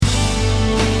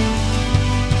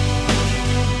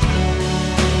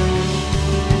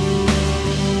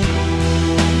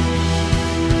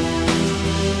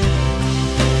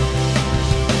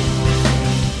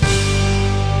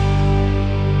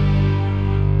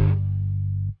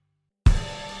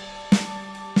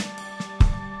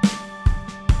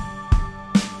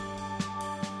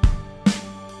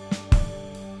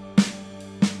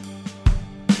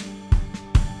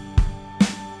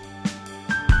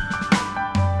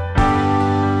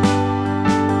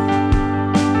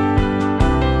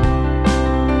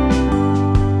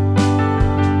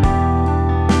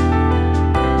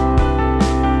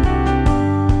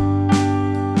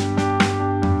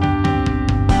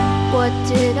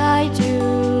I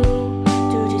do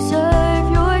to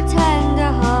deserve your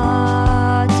tender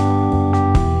heart?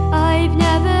 I've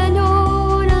never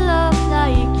known a love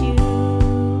like you.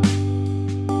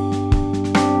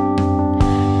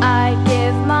 I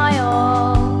give my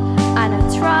all and I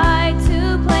try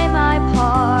to play my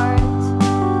part.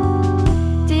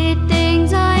 Did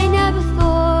things I never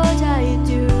thought I'd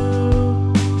do.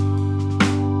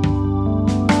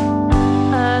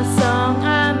 A song,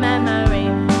 a memory,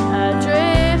 a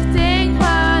drifting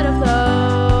cloud of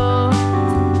thought.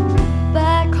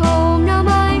 Back home now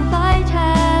my fight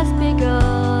has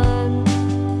begun.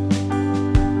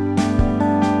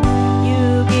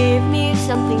 You give me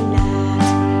something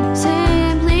that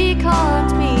simply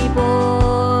can't be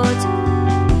bought.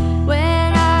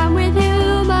 When I'm with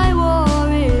you my war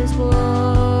is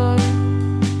won.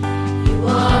 You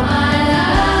are my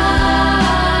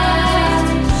light,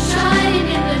 shining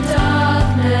in the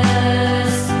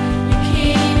darkness. You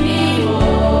keep me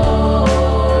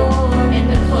warm in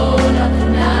the cold of the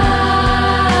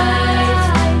night.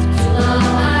 Too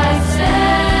long I've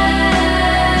spent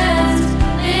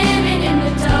living in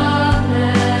the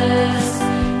darkness.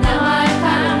 Now I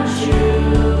found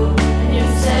you, and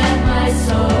you've set my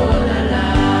soul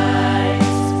alight.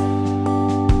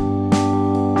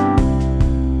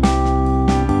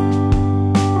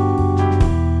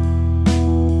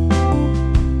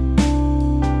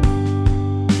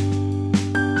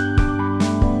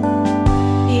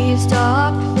 These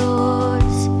dark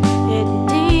thoughts hidden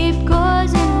deep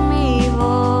causing me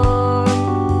harm.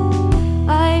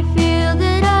 I feel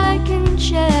that I can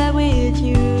share with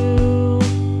you.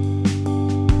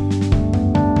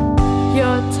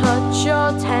 Your touch,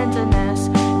 your tenderness,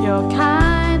 your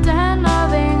kind and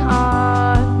loving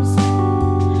arms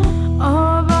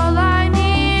are all I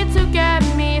need to get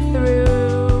me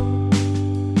through.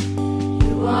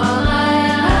 You are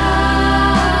my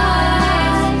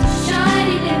light,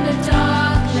 shining in the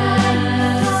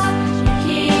darkness. You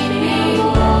keep me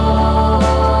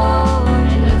warm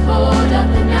in the cold of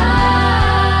the night.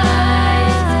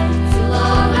 Too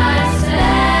long I've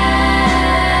spent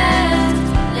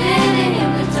living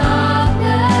in the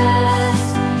darkness.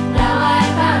 Now I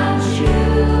found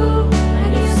you,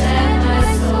 and you set my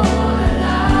soul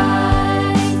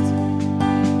alight.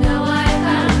 Now I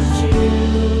found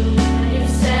you, and you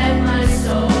set my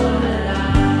soul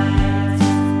alight.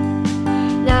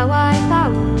 Now I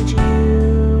found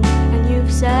you, and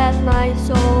you've set my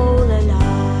soul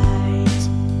alight.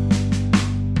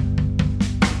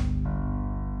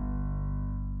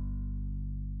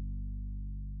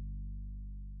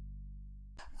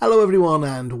 Hello everyone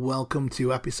and welcome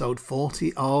to episode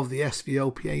 40 of the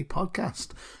SVOPA podcast.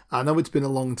 I know it's been a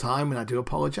long time and I do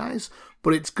apologise,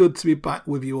 but it's good to be back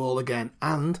with you all again,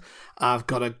 and I've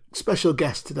got a special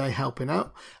guest today helping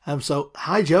out. So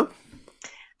hi Joe.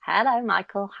 Hello,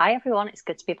 Michael. Hi, everyone. It's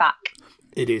good to be back.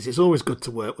 It is. It's always good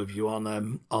to work with you on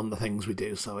the things we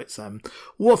do. So it's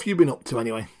what have you been up to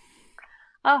anyway?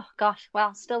 Oh, gosh.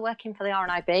 Well, still working for the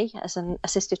RNIB as an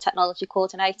assistive technology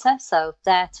coordinator. So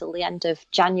there till the end of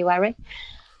January.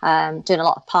 Doing a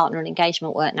lot of partner and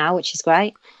engagement work now, which is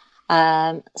great.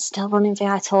 Still running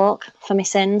VI Talk for my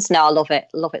sins. No, I love it.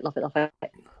 Love it, love it, love it.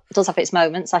 It does have its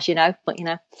moments, as you know, but,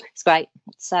 it's great.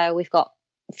 So we've got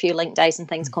a few link days and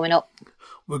things coming up.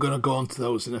 We're going to go on to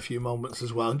those in a few moments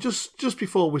as well. And just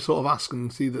before we sort of ask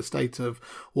and see the state of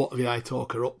what VI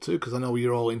Talk are up to, because I know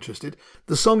you're all interested,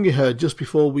 the song you heard just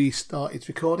before we started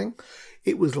recording,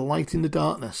 it was Light in the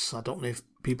Darkness. I don't know if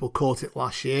people caught it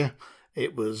last year.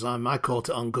 It was I caught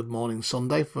it on Good Morning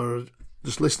Sunday for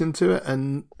just listening to it,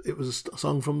 and it was a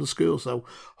song from the school. So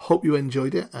hope you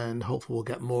enjoyed it, and hopefully we'll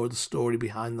get more of the story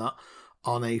behind that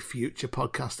on a future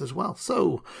podcast as well.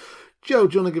 So Joe,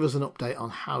 do you want to give us an update on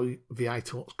how VI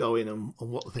Talk's going and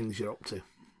what the things you're up to?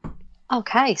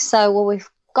 Okay, so we've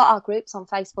got our groups on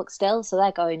Facebook still, so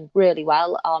they're going really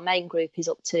well. Our main group is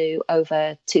up to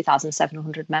over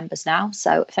 2,700 members now,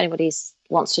 so if anybody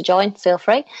wants to join, feel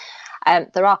free.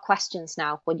 There are questions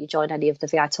now when you join any of the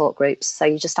VI Talk groups, so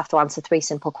you just have to answer 3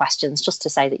 simple questions just to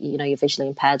say that you're visually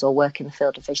impaired or work in the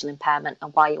field of visual impairment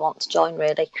and why you want to join,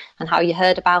 really, and how you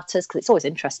heard about us, because it's always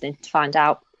interesting to find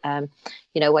out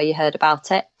where you heard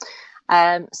about it.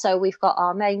 So we've got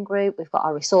our main group, we've got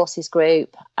our resources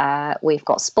group, we've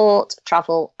got sport,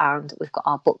 travel, and we've got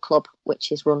our book club,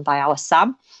 which is run by our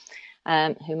Sam,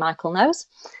 who Michael knows.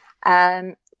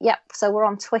 So we're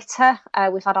on Twitter.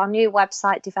 We've had our new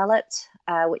website developed,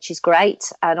 which is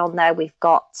great. And on there, we've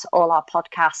got all our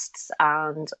podcasts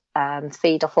and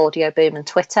feed off Audio Boom and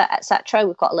Twitter, etc.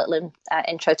 We've got a little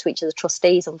intro to each of the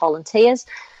trustees and volunteers.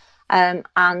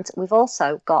 And we've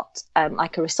also got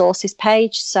like a resources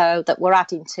page so that we're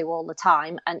adding to all the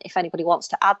time. And if anybody wants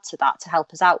to add to that to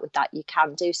help us out with that, you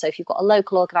can do so. If you've got a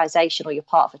local organisation or you're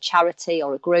part of a charity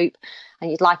or a group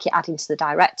and you'd like it adding to the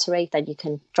directory, then you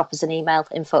can drop us an email,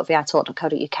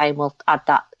 info@vitalk.co.uk, and we'll add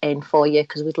that in for you,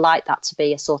 because we'd like that to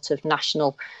be a sort of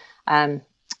national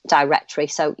directory,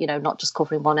 so not just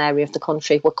covering one area of the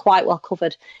country. We're quite well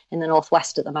covered in the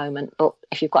northwest at the moment, but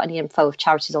if you've got any info of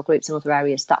charities or groups in other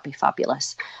areas, that'd be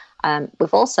fabulous.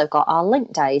 We've also got our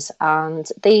link days, and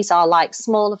these are like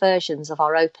smaller versions of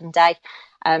our open day,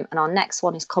 and our next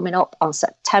one is coming up on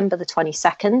September the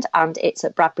 22nd, and it's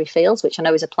at Bradbury Fields, which I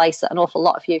know is a place that an awful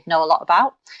lot of you know a lot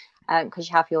about, because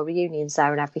you have your reunions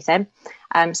there and everything.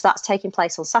 So that's taking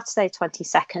place on Saturday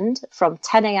 22nd from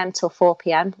 10 a.m. till 4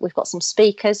 p.m. We've got some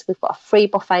speakers, we've got a free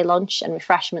buffet lunch and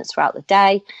refreshments throughout the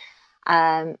day,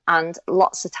 and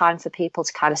lots of time for people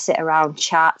to kind of sit around,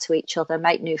 chat to each other,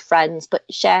 make new friends, but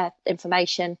share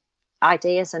information,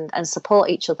 ideas, and support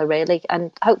each other really,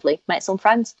 and hopefully make some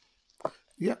friends.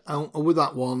 Yeah, and with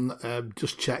that one,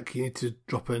 just check. You need to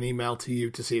drop an email to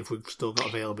you to see if we've still got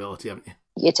availability, haven't you?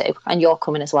 You do, and you're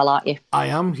coming as well, aren't you? I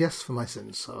am, yes, for my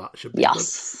sins, so that should be good.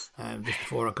 Just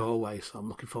before I go away, so I'm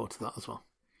looking forward to that as well.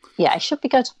 Yeah, it should be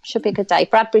good. Should be a good day.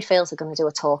 Bradbury Fields are going to do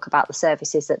a talk about the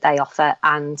services that they offer,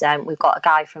 and we've got a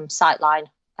guy from Sightline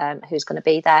who's going to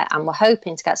be there, and we're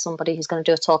hoping to get somebody who's going to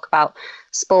do a talk about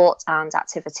sport and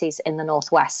activities in the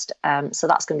northwest. So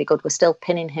that's going to be good. We're still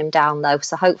pinning him down though,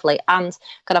 so hopefully, and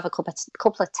going to have a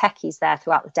couple of techies there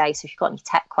throughout the day. So if you've got any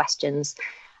tech questions,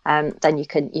 then you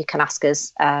can ask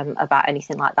us about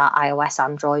anything like that, iOS,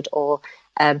 Android, or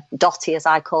Dottie, as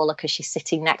I call her, because she's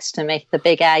sitting next to me, the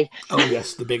big A. Oh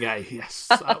yes, the big A, yes.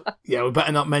 So, yeah, we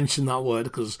better not mention that word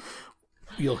because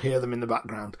you'll hear them in the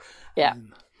background. Yeah.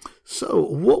 So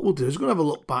what we'll do is we're going to have a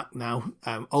look back now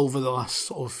over the last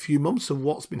sort of few months of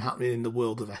what's been happening in the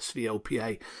world of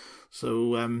SVOPA.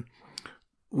 So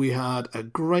we had a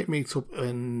great meet-up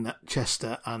in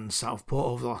Chester and Southport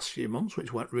over the last few months,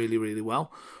 which went really, really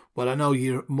well. But I know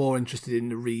you're more interested in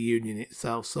the reunion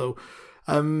itself. So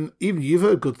even you've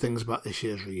heard good things about this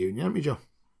year's reunion, haven't you, Jo?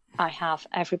 I have.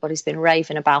 Everybody's been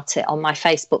raving about it on my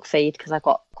Facebook feed, because I've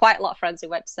got quite a lot of friends who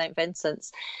went to St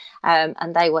Vincent's,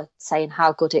 and they were saying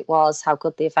how good it was, how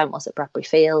good the event was at Bradbury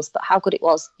Fields, but how good it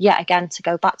was yet again to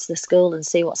go back to the school and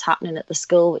see what's happening at the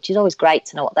school, which is always great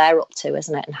to know what they're up to,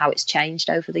 isn't it, and how it's changed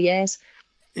over the years.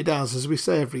 It has, as we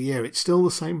say every year, it's still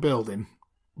the same building,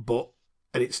 and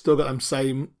it's still got them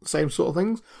same sort of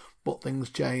things, but things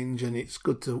change, and it's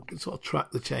good to sort of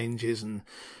track the changes and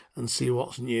see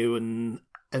what's new.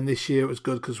 And this year it was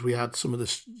good because we had some of the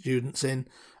students in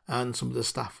and some of the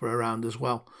staff were around as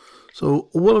well. So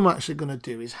what I'm actually going to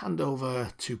do is hand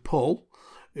over to Paul,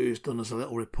 who's done us a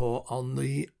little report on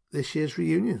this year's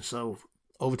reunion. So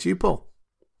over to you, Paul.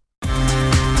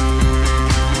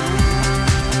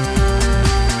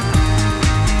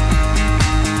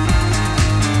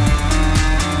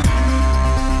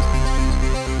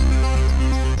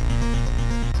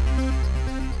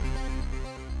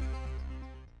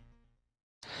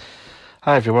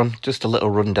 Hi everyone, just a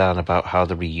little rundown about how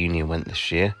the reunion went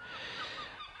this year.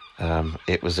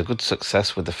 It was a good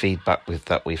success with the feedback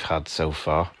that we've had so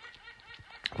far.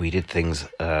 We did things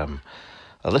a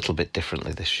little bit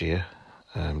differently this year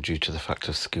due to the fact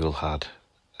of school had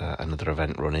another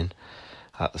event running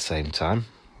at the same time,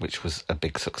 which was a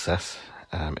big success,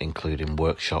 including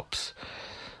workshops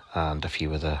and a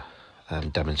few other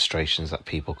demonstrations that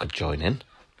people could join in,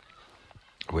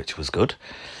 which was good.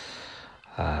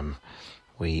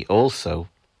 We also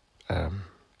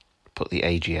put the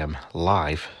AGM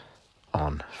live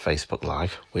on Facebook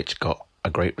Live, which got a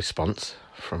great response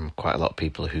from quite a lot of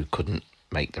people who couldn't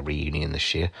make the reunion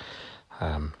this year.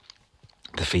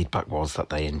 The feedback was that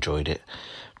they enjoyed it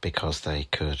because they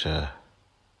could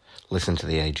listen to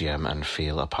the AGM and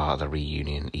feel a part of the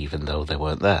reunion even though they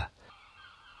weren't there.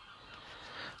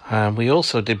 We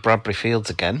also did Bradbury Fields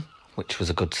again, which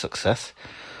was a good success.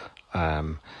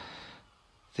 The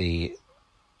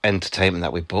entertainment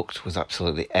that we booked was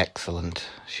absolutely excellent.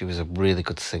 She was a really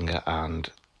good singer and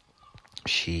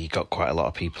she got quite a lot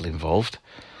of people involved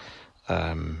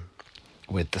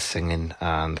with the singing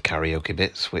and karaoke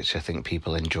bits, which I think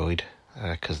people enjoyed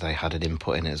because they had an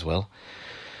input in it as well.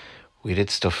 We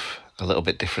did stuff a little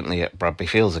bit differently at Bradbury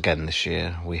Fields again this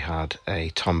year. We had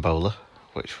a tombola,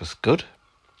 which was good.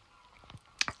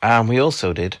 And we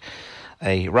also did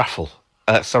a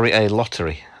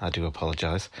lottery, I do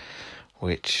apologise,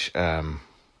 which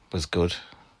was good.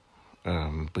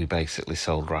 We basically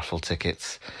sold raffle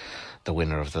tickets. The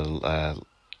winner of the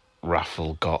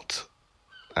raffle got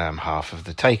half of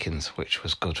the takings, which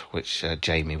was good, which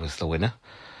Jamie was the winner.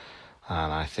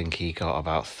 And I think he got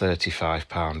about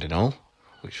 £35 in all,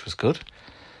 which was good.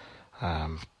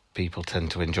 People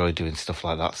tend to enjoy doing stuff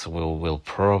like that, so we'll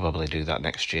probably do that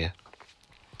next year.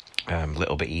 A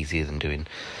little bit easier than doing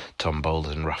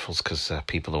tombolas and raffles, because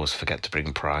people always forget to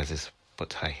bring prizes.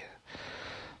 But hey,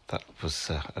 that was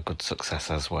a good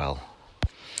success as well.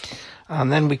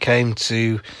 And then we came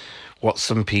to what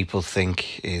some people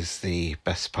think is the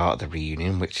best part of the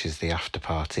reunion, which is the after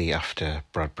party after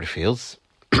Bradbury Fields,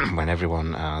 when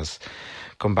everyone has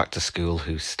come back to school,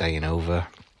 who's staying over,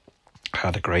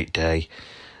 had a great day,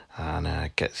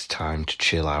 and gets time to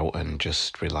chill out and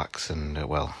just relax. And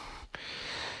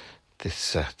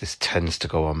this tends to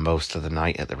go on most of the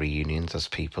night at the reunions, as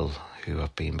people who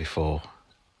have been before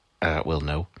will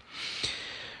know.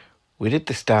 We did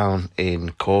this down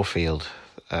in Caulfield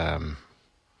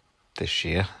this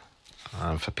year.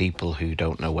 For people who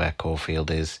don't know where Caulfield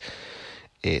is,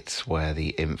 it's where the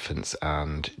infants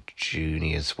and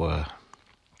juniors were.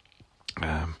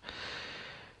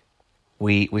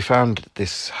 We found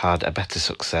this had a better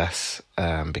success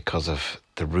because of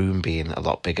the room being a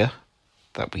lot bigger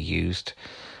that we used,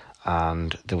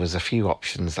 and there was a few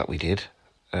options that we did.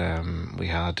 We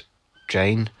had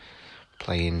Jane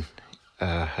playing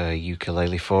her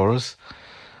ukulele for us,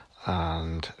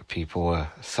 and people were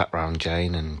sat round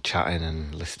Jane and chatting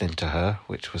and listening to her,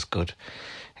 which was good.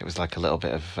 It was like a little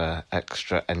bit of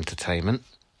extra entertainment.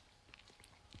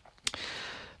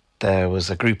 There was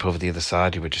a group over the other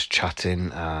side who were just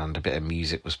chatting, and a bit of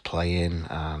music was playing,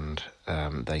 and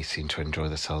they seemed to enjoy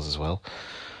themselves as well.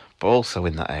 But also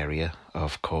in that area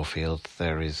of Caulfield,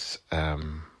 there is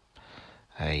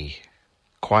a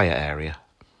quiet area,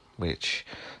 which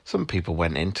some people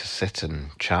went in to sit and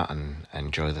chat and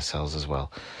enjoy themselves as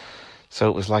well. So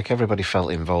it was like everybody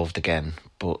felt involved again,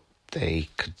 but they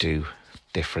could do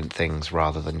different things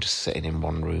rather than just sitting in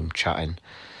one room chatting,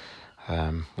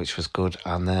 which was good.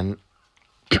 And then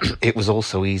it was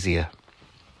also easier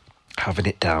having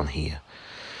it down here,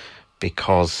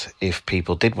 because if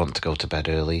people did want to go to bed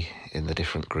early in the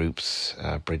different groups,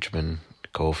 Bridgman,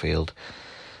 Caulfield,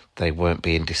 they weren't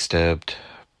being disturbed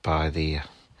by the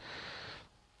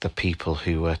people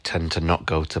who tend to not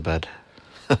go to bed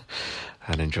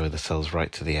and enjoy themselves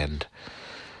right to the end.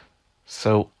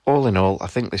 So all in all, I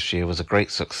think this year was a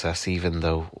great success, even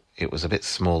though it was a bit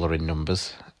smaller in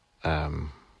numbers.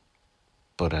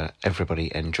 But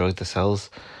everybody enjoyed themselves,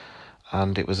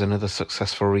 and it was another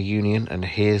successful reunion, and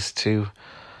here's to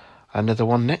another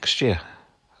one next year.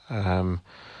 I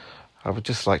would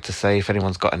just like to say, if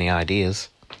anyone's got any ideas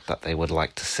that they would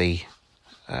like to see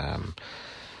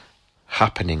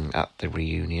happening at the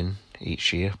reunion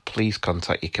each year, please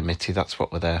contact your committee. That's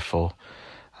what we're there for,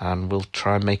 and we'll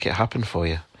try and make it happen for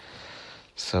you.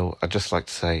 So I'd just like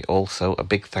to say also a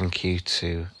big thank you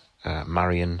to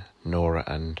Marion, Nora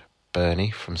and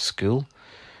Bernie from school,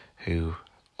 who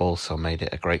also made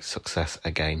it a great success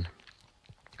again.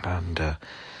 And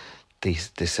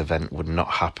this event would not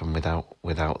happen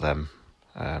without them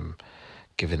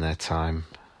giving their time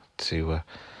to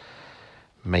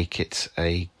make it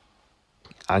a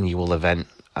annual event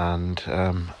and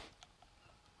an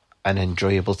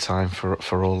enjoyable time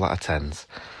for all that attends.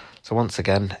 So once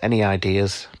again, any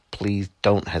ideas, please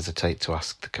don't hesitate to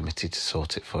ask the committee to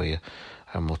sort it for you,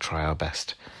 and we'll try our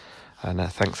best. And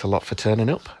thanks a lot for turning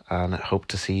up, and hope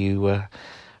to see you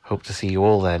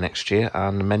all there next year,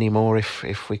 and many more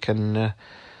if we can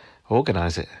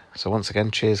organise it. So once again,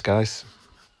 cheers guys.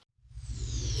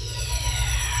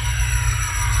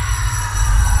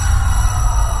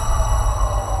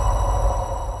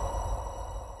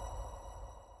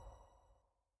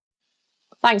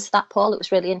 Thanks for that, Paul. It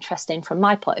was really interesting from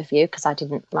my point of view, because I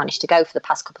didn't manage to go for the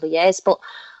past couple of years, but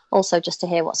also just to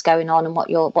hear what's going on and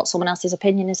what someone else's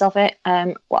opinion is of it.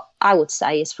 What I would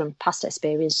say is, from past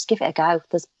experience, just give it a go.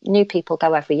 There's new people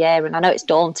go every year, and I know it's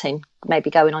daunting maybe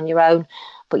going on your own,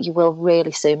 but you will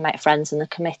really soon make friends, and the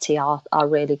committee are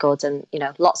really good, and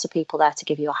lots of people there to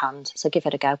give you a hand. So give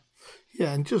it a go.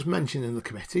 Yeah, and just mentioning the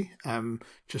committee,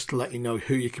 just to let you know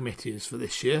who your committee is for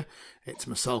this year. It's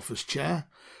myself as chair.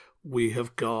 We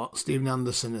have got Stephen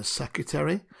Anderson as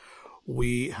secretary.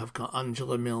 We have got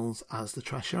Angela Mills as the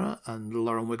treasurer and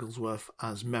Lauren Wigglesworth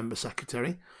as member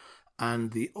secretary.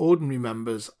 And the ordinary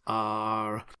members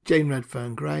are Jane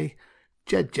Redfern-Gray,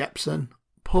 Jed Jepson,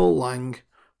 Paul Lang,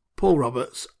 Paul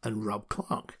Roberts and Rob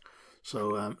Clark.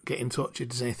 So get in touch if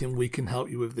there's anything we can help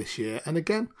you with this year. And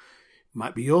again, it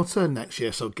might be your turn next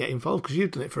year, so get involved, because you've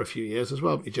done it for a few years as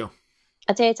well, haven't you, Joe?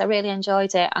 I did. I really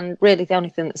enjoyed it. And really the only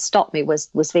thing that stopped me was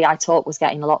VI Talk was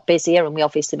getting a lot busier, and we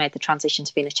obviously made the transition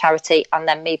to being a charity. And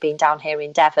then me being down here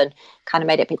in Devon kind of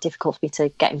made it a bit difficult for me to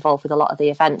get involved with a lot of the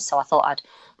events. So I thought I'd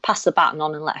pass the baton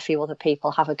on and let a few other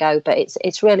people have a go. But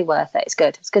it's really worth it. It's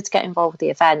good. It's good to get involved with the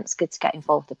events, good to get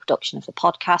involved with the production of the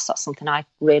podcast. That's something I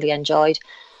really enjoyed.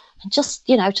 And just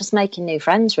making new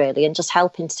friends, really, and just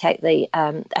helping to take the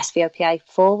SVOPA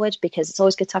forward, because it's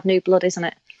always good to have new blood, isn't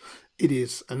it? It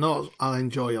is, and I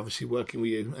enjoy obviously working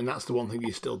with you, and that's the one thing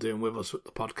you're still doing with us with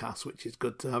the podcast, which is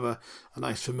good to have a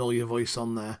nice familiar voice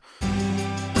on there.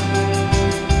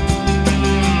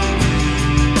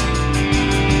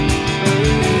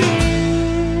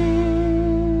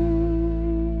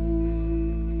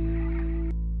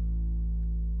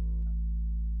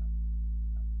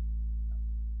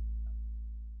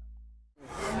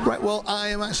 Right, well, I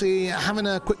am actually having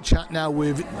a quick chat now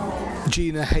with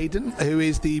Gina Hayden, who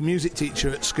is the music teacher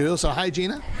at school. So, hi,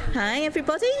 Gina. Hi,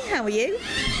 everybody. How are you?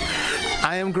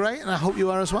 I am great, and I hope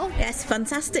you are as well. Yes,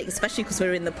 fantastic, especially because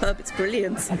we're in the pub. It's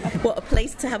brilliant. What a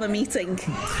place to have a meeting.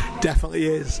 Definitely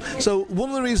is. So, one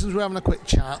of the reasons we're having a quick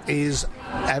chat is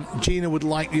Gina would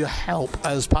like your help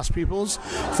as past pupils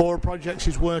for a project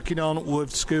she's working on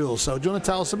with schools. So, do you want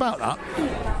to tell us about that?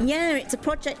 Yeah, it's a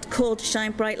project called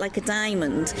Shine Bright Like a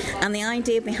Diamond, and the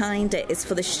idea behind it is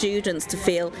for the students to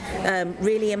feel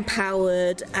really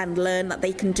empowered and learn that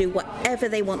they can do whatever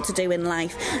they want to do in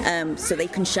life, so they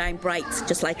can shine bright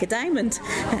just like a diamond.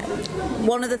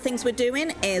 One of the things we're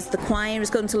doing is the choir is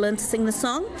going to learn to sing the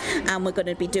song, and we're going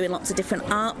to be doing lots of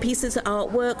different art pieces,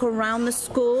 artwork around the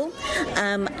school.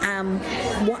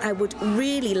 What I would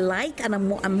really like, and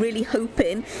what I'm really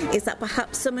hoping, is that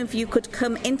perhaps some of you could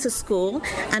come into school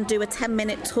and do a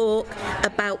 10-minute talk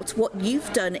about what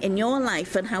you've done in your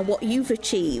life and what you've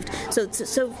achieved. So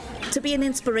to be an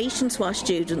inspiration to our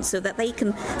students, so that they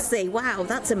can say, wow,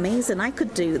 that's amazing, I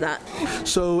could do that.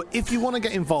 So if you want to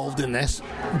get involved in this,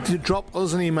 drop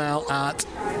us an email at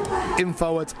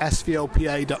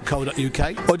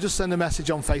info@svopa.co.uk, or just send a message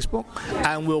on Facebook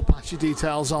and we'll pass your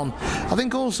details on. I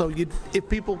think also if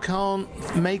people can't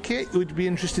make it, would you be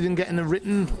interested in getting a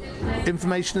written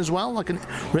information as well, like a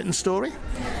written story?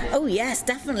 Oh yes,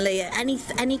 definitely.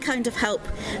 Any kind of help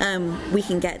we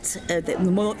can get,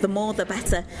 the more the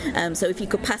better. So if you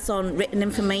could pass on written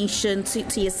information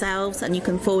to yourselves, and you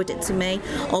can forward it to me,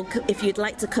 or if you'd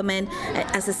like to come in,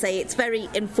 as I say, it's very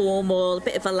informal, a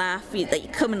bit of a laugh, that you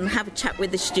come and have a chat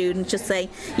with the student, just say,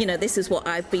 this is what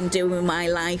I've been doing in my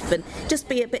life, and just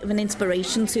be a bit of an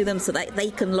inspiration to them, so that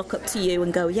they can look up to you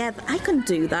and go, yeah, I can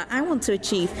do that, I want to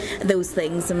achieve those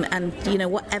things, and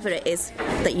whatever it is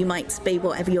that you might be,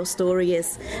 whatever your story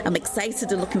is. I'm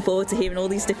excited and looking forward to hearing all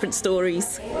these different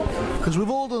stories. Because we've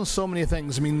all done so many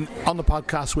things. I mean, on the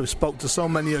podcast we've spoke to so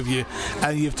many of you,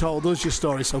 and you've told us your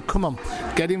story, so come on,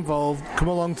 get involved, come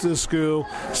along to the school,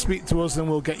 speak to us, and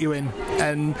we'll get you in.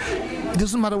 And it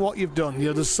doesn't matter what you've done,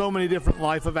 there's so many different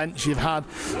life events you've had.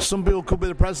 Some people could be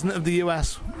the president of the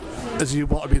US, as you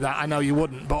want to be that. I know you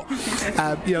wouldn't, but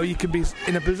you could be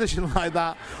in a position like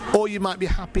that, or you might be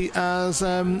happy as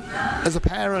a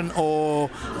parent, or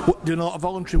doing a lot of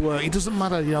voluntary work. It doesn't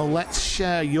matter. Let's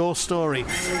share your story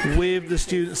with the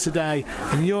students today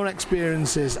and your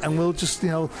experiences, and we'll just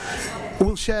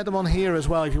we'll share them on here as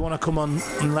well. If you want to come on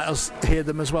and let us hear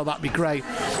them as well, that'd be great.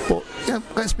 But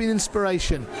let's be an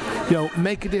inspiration.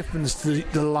 Make a difference to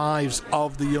the lives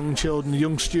of the young children, the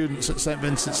young students at St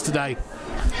Vincent's today.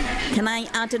 Can I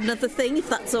add another thing, if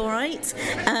that's all right?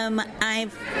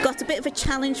 I've got a bit of a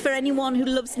challenge for anyone who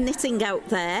loves knitting out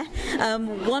there.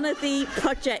 One of the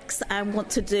projects I want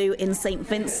to do in St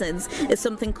Vincent's is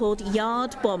something called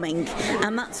yard bombing,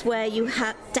 and that's where you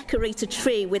decorate a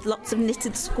tree with lots of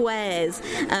knitted squares.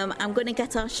 I'm going to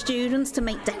get our students to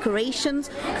make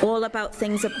decorations all about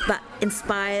things that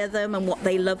inspire them and what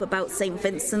they love about St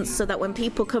Vincent's, so that when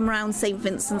people come around St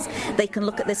Vincent's, they can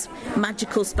look at this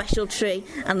magical special tree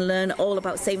and learn all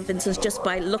about St Vincent's just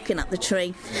by looking at the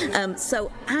tree.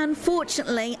 So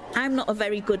unfortunately, I'm not a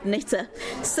very good knitter,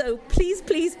 so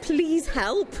please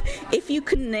help. If you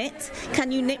can knit,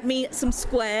 can you knit me some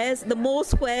squares? The more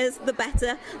squares the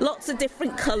better, lots of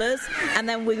different colours, and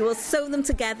then we will sew them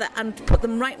together and put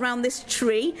them right round this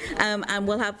tree, and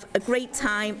we'll have a great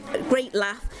time, a great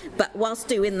laugh, but whilst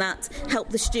doing that, help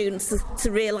the students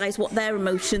to realise what their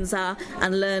emotions are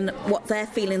and learn what their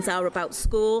feelings are about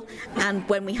school. And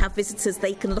when we have visitors,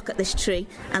 they can look at this tree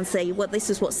and say, well, this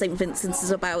is what St Vincent's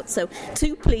is about. So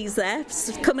please there,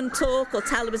 come and talk, or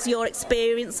tell us your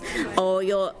experience, or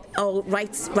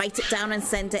write it down and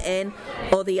send it in.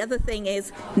 Or the other thing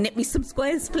is, knit me some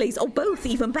squares, please, or both,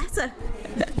 even better.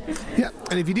 Yeah,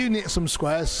 and if you do knit some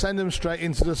squares, send them straight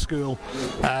into the school,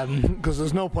 because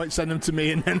there's no point sending them to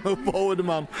me and then we'll forward them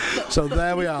on. So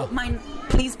there we are.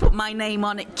 Please put my name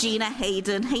on it, Gina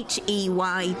Hayden,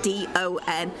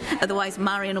 Heydon. Otherwise,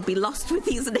 Marion will be lost with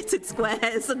these knitted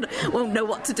squares and won't know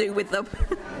what to do with them.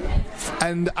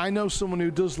 And I know someone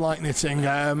who does like knitting.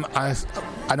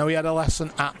 I know he had a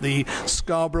lesson at the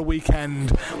Scarborough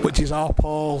weekend, which is our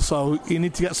Paul, so you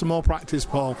need to get some more practice,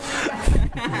 Paul.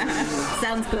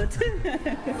 Sounds good.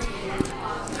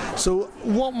 So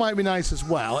what might be nice as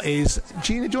well is,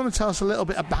 Gina, do you want to tell us a little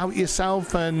bit about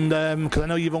yourself? And because I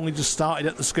know you've only just started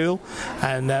at the school,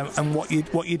 and what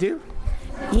you do.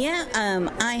 Yeah,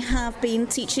 I have been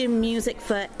teaching music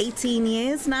for 18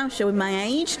 years now, showing my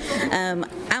age.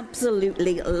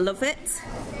 Absolutely love it.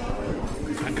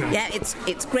 Yeah,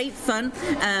 it's great fun.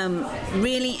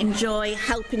 Really enjoy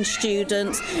helping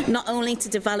students not only to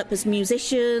develop as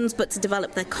musicians, but to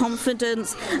develop their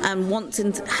confidence and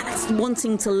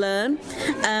wanting to learn.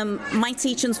 My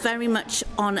teaching's very much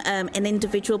on an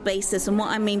individual basis, and what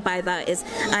I mean by that is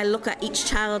I look at each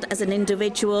child as an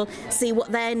individual, see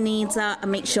what their needs are,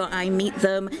 and make sure I meet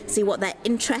them. See what their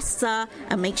interests are,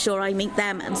 and make sure I meet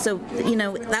them. And so,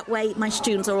 that way my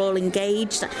students are all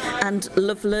engaged and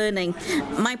love learning.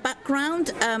 My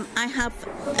background, I've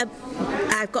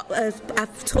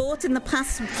taught in the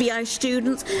past VI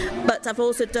students, but I've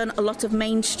also done a lot of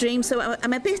mainstream, so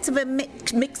I'm a bit of a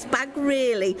mixed bag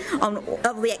really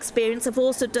of the experience. I've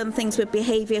also done things with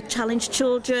behaviour challenged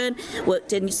children,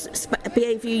 worked in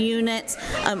behaviour units,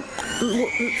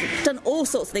 done all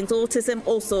sorts of things, autism,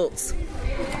 all sorts.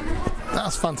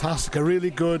 That's fantastic. A really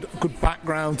good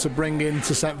background to bring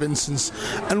into St Vincent's.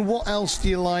 And what else do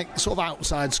you like sort of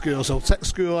outside school? So tech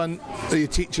school, and are you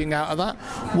teaching out of that?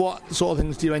 What sort of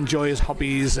things do you enjoy as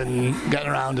hobbies and getting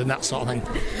around and that sort of thing?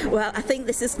 Well, I think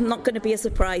this is not going to be a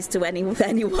surprise to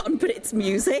anyone, but it's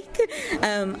music.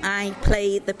 I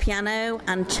play the piano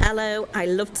and cello. I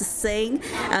love to sing.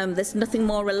 There's nothing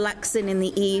more relaxing in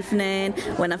the evening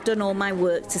when I've done all my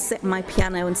work to sit on my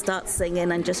piano and start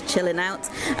singing and just chilling out.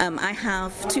 I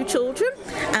have 2 children,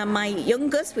 and my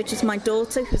youngest, which is my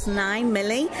daughter, who's 9,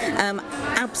 Millie,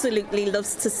 absolutely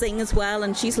loves to sing as well,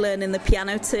 and she's learning the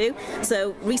piano too.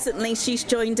 So recently she's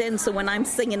joined in, so when I'm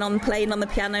playing on the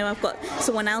piano, I've got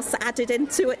someone else added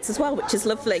into it as well, which is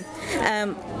lovely.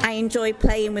 I enjoy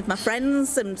playing with my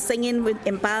friends and singing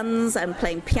in bands and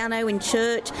playing piano in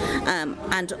church,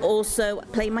 and also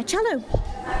playing my cello.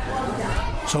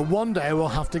 So one day we'll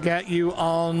have to get you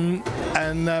on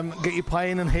and get you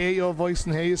playing and hear your voice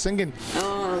and hear you singing.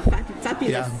 Oh,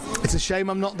 fabulous. Yeah. It's a shame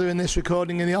I'm not doing this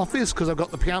recording in the office, because I've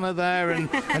got the piano there and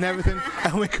everything,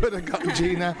 and we could have got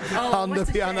Gina on the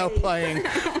piano playing.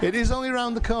 It is only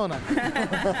around the corner.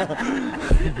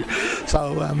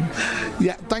 So,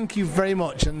 thank you very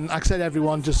much. And like I said,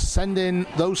 everyone, just send in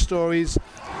those stories.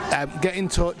 Get in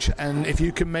touch, and if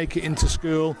you can make it into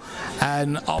school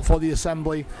and for the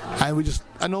assembly,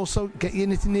 and also get your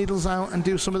knitting needles out and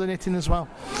do some of the knitting as well.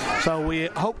 So we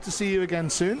hope to see you again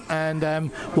soon, and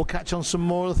we'll catch on some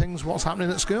more of the things what's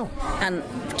happening at school. And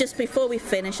just before we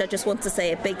finish, I just want to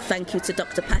say a big thank you to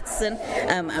Dr. Patterson.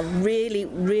 I really,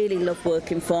 really love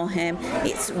working for him.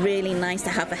 It's really nice to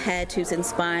have a head who's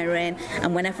inspiring,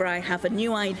 and whenever I have a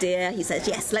new idea, he says,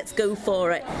 yes, let's go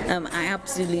for it. I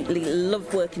absolutely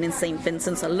love working in St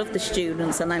Vincent's. I love the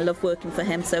students, and I love working for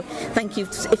him. So thank you.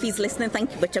 If he's listening,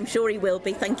 thank you, which I'm sure he will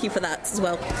be. Thank you for that as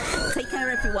well. Take care,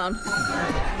 everyone.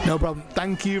 No problem.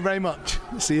 Thank you very much.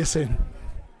 See you soon.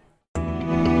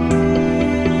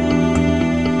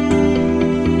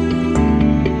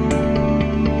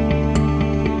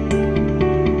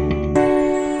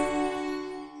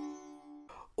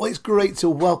 Well, it's great to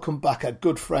welcome back a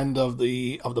good friend of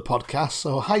the podcast.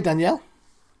 So, hi, Danielle.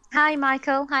 Hi,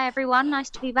 Michael. Hi, everyone. Nice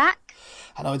to be back.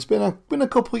 I know it's been a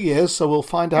couple of years, so we'll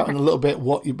find out in a little bit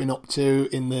what you've been up to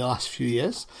in the last few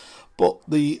years. But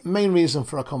the main reason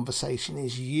for our conversation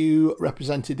is you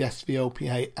represented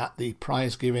SVOPA at the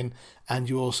prize giving, and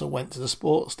you also went to the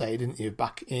sports day, didn't you,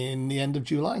 back in the end of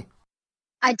July?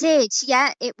 I did.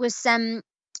 Yeah, it was.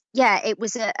 It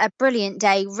was a brilliant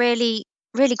day. Really,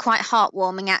 really quite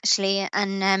heartwarming, actually,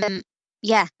 and a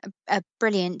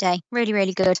brilliant day. Really,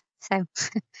 really good. So.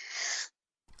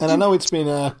 And I know it's been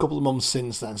a couple of months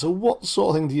since then. So what sort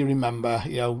of thing do you remember,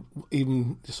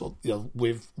 even sort of,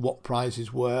 with what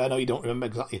prizes were? I know you don't remember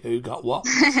exactly who got what,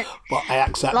 but I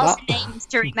accept Lots that. of names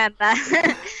to remember.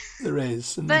 There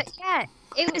is. But yeah,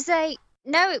 it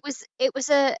was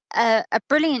a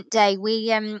brilliant day. We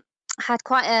had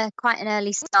quite an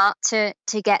early start to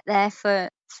get there for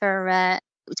it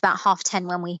was about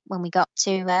 10:30 when we got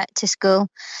to school.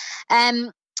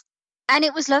 And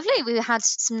it was lovely. We had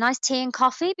some nice tea and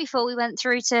coffee before we went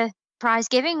through to prize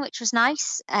giving, which was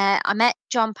nice. I met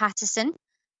John Patterson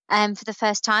for the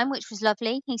first time, which was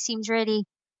lovely. He seems really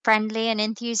friendly and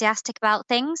enthusiastic about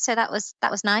things, so that was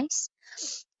nice.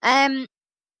 And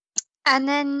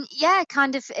then, yeah,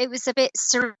 kind of, it was a bit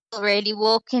surreal, really,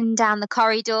 walking down the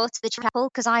corridor to the chapel,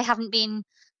 because I haven't been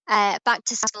back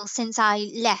to school since I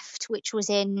left, which was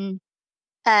in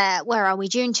where are we?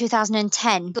 June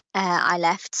 2010. I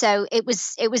left, so it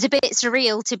was a bit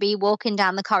surreal to be walking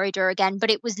down the corridor again, but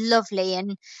it was lovely.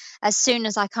 And as soon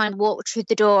as I kind of walked through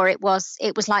the door, it was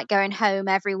like going home.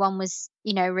 Everyone was,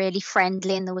 really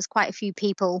friendly, and there was quite a few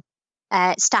people,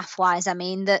 staff wise, I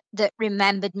mean, that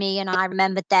remembered me, and I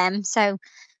remembered them. So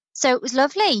it was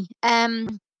lovely.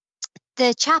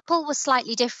 The chapel was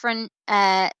slightly different,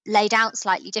 laid out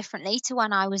slightly differently to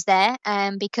when I was there,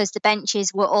 because the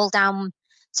benches were all down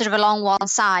sort of along one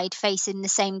side facing the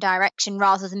same direction,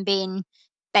 rather than being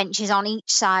benches on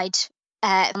each side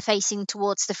facing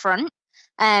towards the front.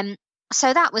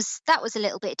 So that was a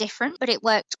little bit different, but it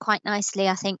worked quite nicely,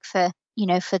 I think, for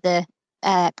the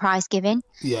prize giving.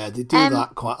 Yeah, they do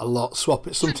that quite a lot. Swap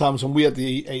it sometimes. When we had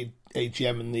the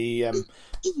AGM and the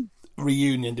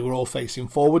reunion, they were all facing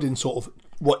forward in sort of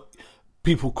what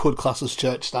people could class as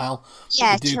church style.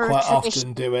 Yeah, they do quite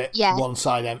often do it one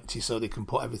side empty, so they can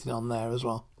put everything on there as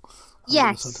well.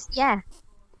 Yes, yeah.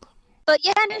 But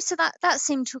yeah, no, so that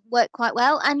seemed to work quite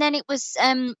well. And then it was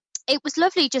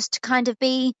lovely just to kind of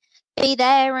be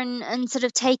there and sort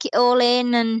of take it all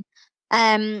in.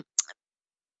 And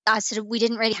we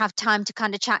didn't really have time to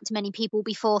kind of chat to many people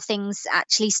before things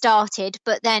actually started.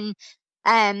 But then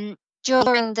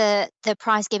during the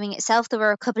prize giving itself, there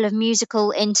were a couple of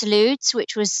musical interludes,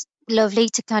 which was lovely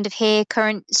to kind of hear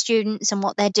current students and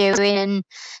what they're doing and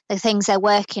the things they're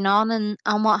working on and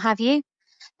what have you.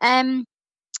 And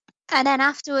then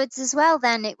afterwards as well,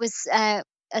 then it was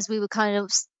as we were kind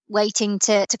of waiting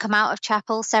to come out of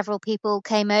chapel, several people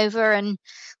came over and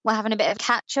were having a bit of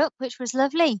catch up, which was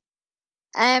lovely.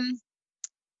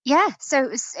 Yeah, so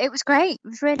it was great. It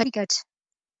was really good.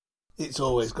 It's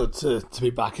always good to be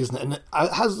back, isn't it? And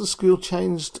has the school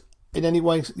changed in any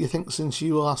way, you think, since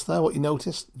you were last there? What you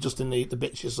noticed, just in the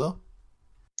bits you saw?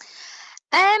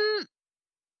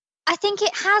 I think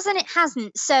it has and it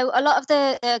hasn't. So a lot of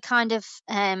the kind of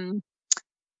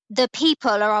the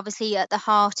people are obviously at the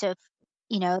heart of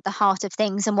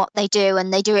things and what they do,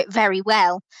 and they do it very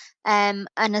well. And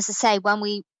as I say, when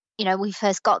we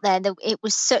first got there, it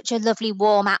was such a lovely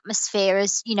warm atmosphere,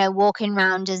 as walking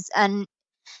around and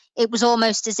it was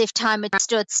almost as if time had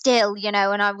stood still,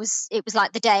 and it was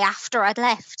like the day after I'd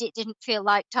left. It didn't feel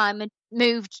like time had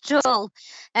moved at all.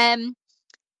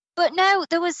 But no,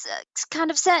 there was kind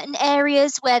of certain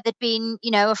areas where there'd been,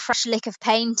 a fresh lick of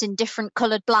paint and different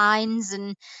coloured blinds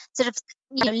and sort of,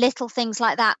 little things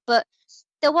like that. But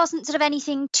there wasn't sort of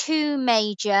anything too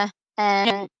major.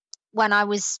 When I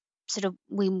was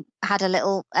we had a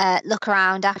little look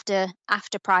around after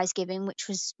prize giving, which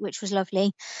was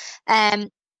lovely.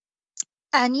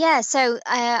 And yeah, so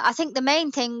I think the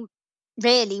main thing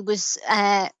really was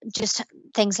just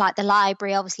things like the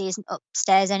library obviously isn't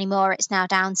upstairs anymore. It's now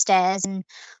downstairs, and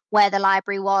where the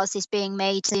library was is being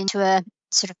made into a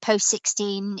sort of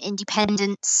post-16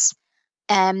 independence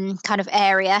kind of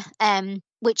area,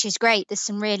 which is great. There's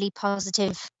some really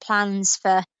positive plans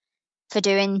for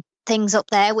doing things up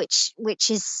there, which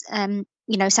is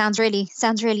sounds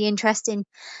really interesting.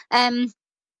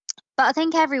 But I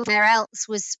think everywhere else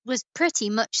was pretty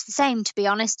much the same, to be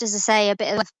honest. As I say, a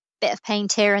bit of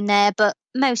paint here and there, but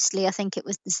mostly I think it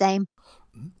was the same.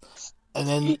 And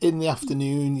then in the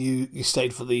afternoon, you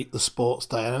stayed for the sports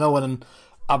day. And I know when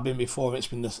I've been before, it's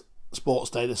been the sports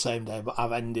day the same day, but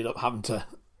I've ended up having to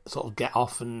sort of get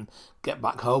off and get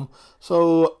back home.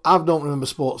 So I don't remember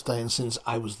sports day since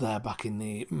I was there back in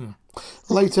the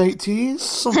late 80s,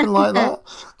 something like that.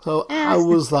 So how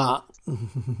was that?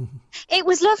 It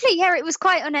was lovely. Yeah, it was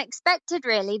quite unexpected,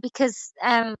 really, because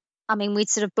we'd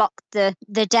sort of blocked the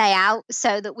day out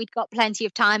so that we'd got plenty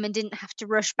of time and didn't have to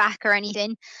rush back or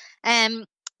anything.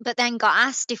 But then got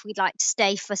asked if we'd like to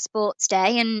stay for sports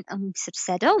day, and we sort of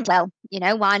said, oh well,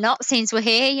 why not, since we're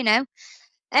here,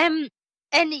 and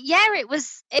yeah, it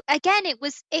was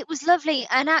lovely,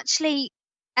 and actually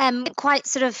quite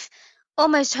sort of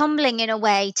almost humbling in a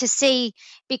way to see,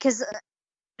 because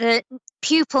the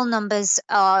pupil numbers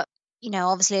are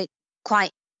obviously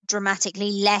quite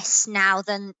dramatically less now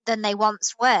than they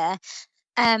once were,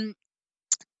 and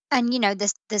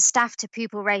the staff to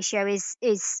pupil ratio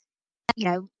is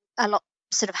a lot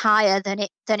sort of higher than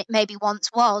it maybe once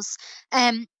was.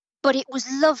 But it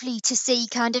was lovely to see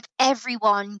kind of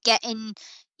everyone getting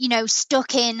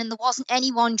stuck in, and there wasn't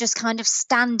anyone just kind of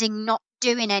standing, not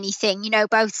doing anything,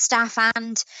 both staff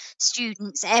and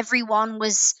students. Everyone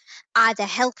was either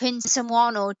helping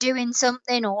someone or doing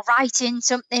something or writing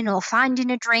something or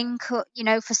finding a drink, or,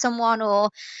 for someone,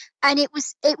 and it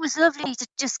was lovely to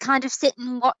just kind of sit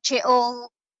and watch it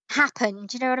all happen.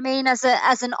 Do you know what I mean? As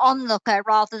an onlooker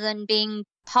rather than being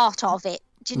part of it.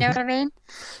 Do you know what I mean?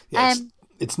 Yeah,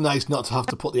 it's nice not to have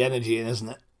to put the energy in, isn't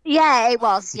it? Yeah, it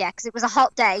was. Yeah, because it was a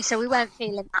hot day, so we weren't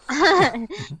feeling that.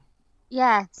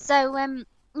 Yeah. So,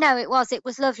 no, it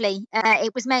was lovely.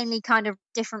 It was mainly kind of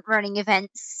different running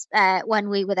events when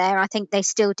we were there. I think they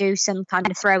still do some kind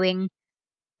of throwing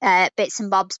bits and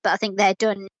bobs, but I think they're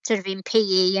done sort of in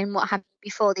PE and what have you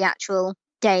before the actual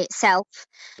day itself.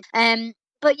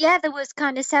 But yeah, there was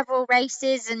kind of several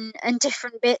races and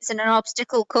different bits and an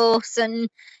obstacle course, and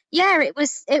yeah, it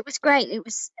was great. It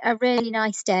was a really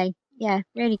nice day. Yeah,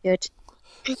 really good.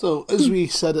 So, as we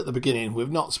said at the beginning,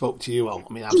 we've not spoke to you. Well,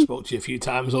 I mean, I've spoke to you a few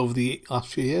times over the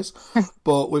last few years,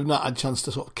 but we've not had a chance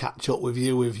to sort of catch up with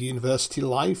you with university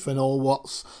life and all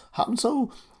what's happened.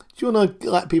 So, do you want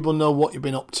to let people know what you've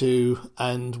been up to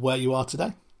and where you are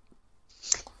today?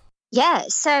 Yeah,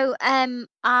 so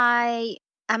I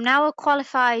am now a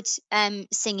qualified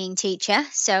singing teacher.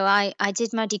 So I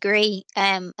did my degree.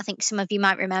 I think some of you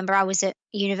might remember I was at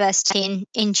university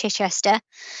in Chichester,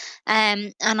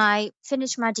 and I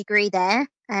finished my degree there,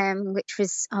 which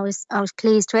was I was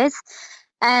pleased with.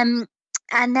 And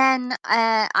then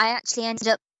I actually ended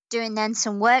up doing then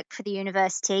some work for the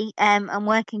university and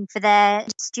working for their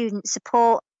student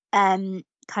support kind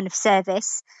of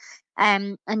service,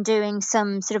 and doing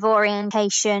some sort of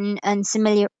orientation and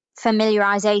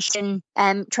familiarization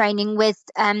training with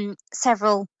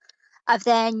several of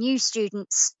their new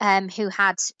students who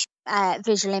had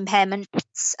visual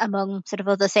impairments, among sort of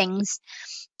other things.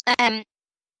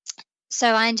 So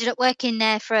I ended up working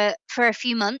there for a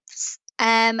few months,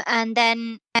 and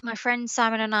then my friend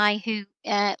Simon and I, who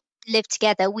lived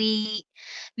together, we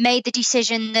made the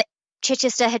decision that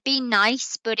Chichester had been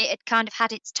nice, but it had kind of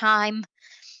had its time.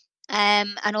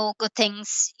 And all good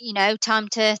things, time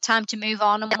to move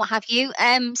on and what have you.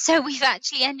 So we've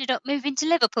actually ended up moving to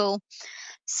Liverpool.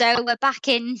 So we're back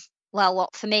in, well,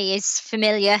 what for me is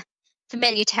familiar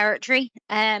territory.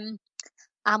 And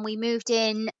we moved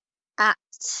in at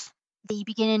the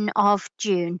beginning of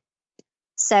June.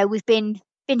 So we've been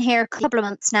here a couple of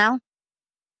months now,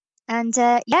 and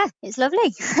yeah, it's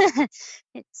lovely.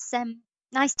 It's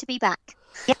nice to be back.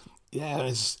 Yeah. Yeah,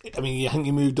 I think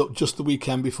you moved up just the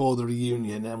weekend before the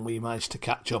reunion, and we managed to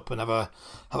catch up and have a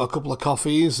couple of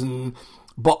coffees and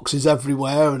boxes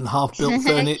everywhere and half-built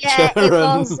furniture. Yeah, it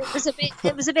was.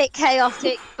 It was a bit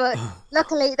chaotic, but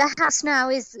luckily the house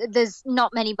now there's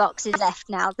not many boxes left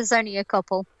now. There's only a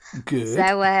couple. Good.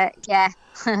 So yeah,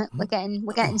 we're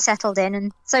getting settled in,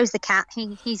 and so's the cat.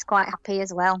 He's quite happy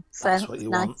as well. So that's what you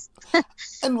nice. want.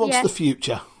 And what's Yeah. the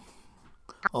future?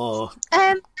 Oh,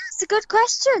 That's a good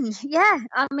question. Yeah,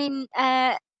 I mean,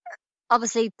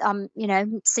 obviously,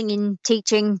 singing,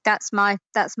 teaching. That's my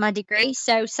degree.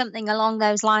 So something along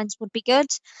those lines would be good.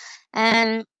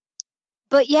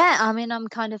 But yeah, I mean, I'm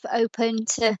kind of open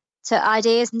to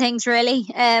ideas and things. Really,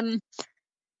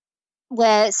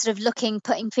 we're sort of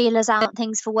putting feelers out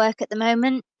things for work at the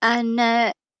moment,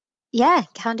 and yeah,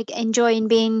 kind of enjoying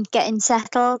getting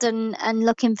settled and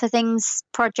looking for things,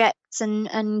 projects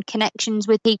and connections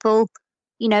with people,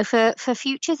 for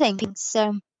future things.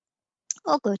 So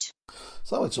all good.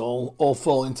 so it's all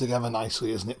falling together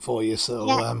nicely, isn't it, for you? So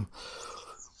Yeah.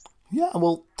 yeah,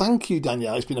 well, thank you,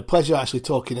 Danielle. It's been a pleasure actually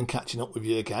talking and catching up with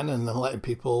you again, and letting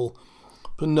people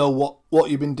know what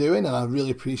you've been doing. And I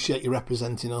really appreciate you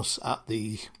representing us at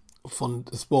the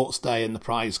sports day and the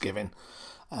prize giving.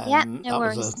 Yeah, no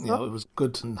worries. It was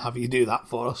good to have you do that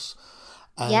for us.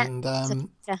 And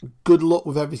Yeah. good luck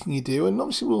with everything you do. And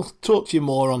obviously we'll talk to you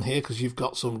more on here because you've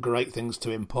got some great things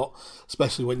to input,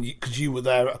 especially because you were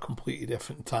there at a completely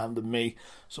different time than me.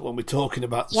 So when we're talking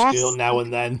about the Yes. school now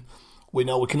and then, we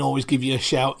know we can always give you a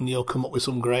shout and you'll come up with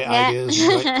some great ideas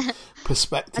and great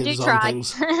perspectives on try.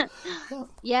 things.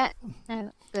 Yeah,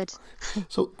 no, good.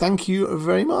 So thank you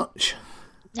very much.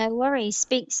 No worries.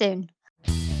 Speak soon.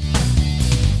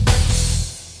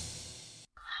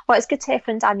 Well, it's good to hear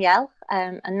from Danielle,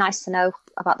 and nice to know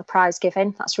about the prize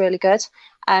giving. That's really good.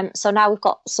 So now we've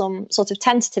got some sort of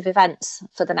tentative events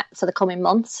for the coming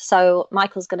months. So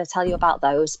Michael's going to tell you about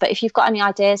those. But if you've got any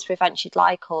ideas for events you'd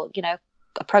like, or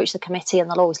approach the committee, and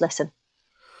they'll always listen.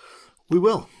 We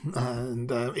will,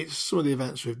 and it's some of the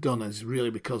events we've done is really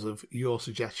because of your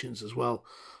suggestions as well.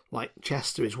 Like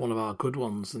Chester is one of our good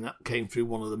ones, and that came through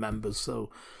one of the members.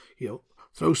 So,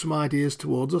 throw some ideas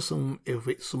towards us, and if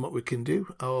it's something we can do,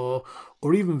 or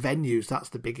even venues. That's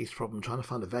the biggest problem, trying to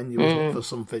find a venue isn't it, for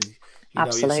something. You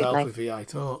Absolutely. know yourself with VI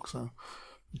Talk. So,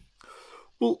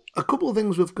 well, a couple of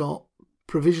things we've got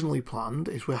provisionally planned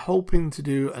is we're hoping to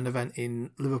do an event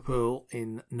in Liverpool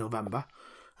in November.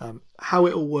 How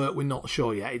it'll work, we're not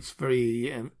sure yet. It's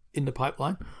very in the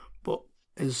pipeline, but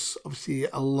as obviously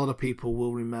a lot of people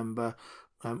will remember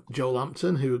Joe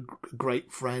Lampton, who a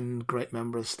great friend, great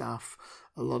member of staff,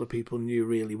 a lot of people knew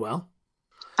really well.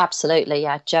 Absolutely,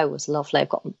 yeah. Joe was lovely. I've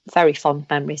got very fond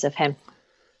memories of him.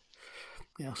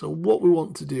 Yeah, so what we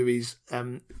want to do is,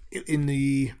 in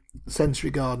the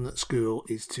sensory garden at school,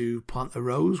 is to plant a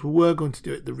rose. We were going to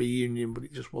do it at the reunion, but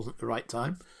it just wasn't the right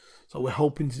time. So we're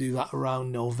hoping to do that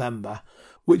around November,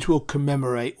 which will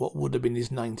commemorate what would have been his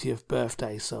 90th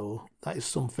birthday. So that is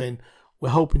something we're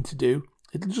hoping to do.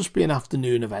 It'll just be an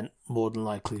afternoon event, more than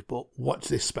likely, but watch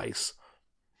this space.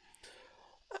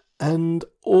 And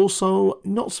also,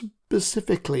 not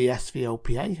specifically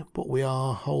SVOPA, but we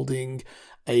are holding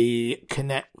a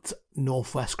Connect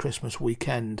Northwest Christmas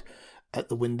weekend at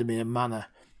the Windermere Manor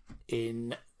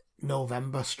in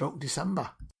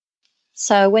November/December.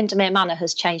 So Windermere Manor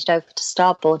has changed over to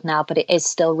Starboard now, but it is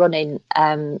still running,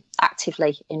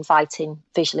 actively inviting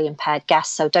visually impaired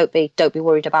guests. So don't be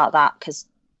worried about that, because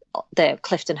the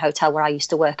Clifton Hotel where I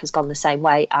used to work has gone the same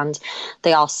way, and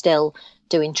they are still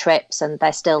doing trips, and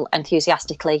they're still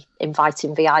enthusiastically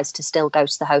inviting VIs to still go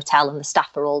to the hotel, and the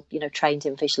staff are all, trained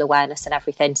in visual awareness and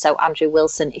everything. So Andrew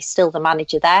Wilson is still the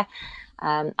manager there.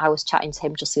 I was chatting to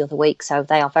him just the other week, so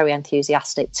they are very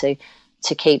enthusiastic to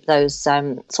keep those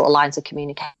sort of lines of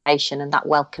communication and that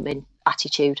welcoming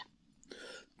attitude.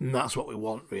 And that's what we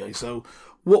want, really. So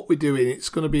what we're doing, it's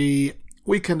going to be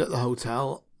weekend at the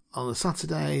hotel on a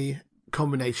Saturday,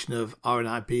 combination of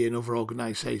RNIB and other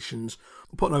organisations,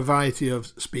 putting a variety of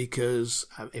speakers,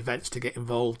 events to get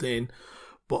involved in,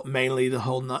 but mainly the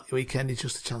whole night weekend is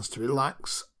just a chance to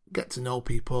relax, get to know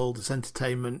people. There's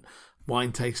entertainment,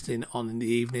 wine tasting on in the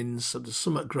evenings, so there's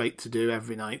something great to do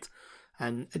every night.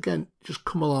 And again, just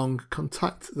come along,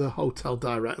 contact the hotel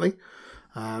directly.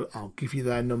 I'll give you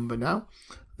their number now.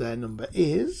 Their number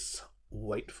is,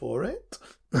 wait for it.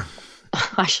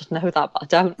 I should know that, but I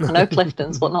don't. I know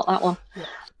Clifton's, but not that one.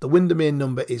 The Windermere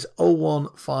number is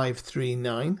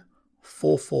 01539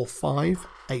 445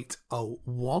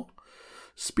 801.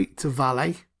 Speak to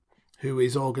Valet, who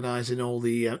is organising all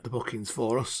the bookings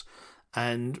for us.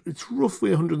 And it's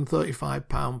roughly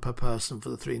 £135 per person for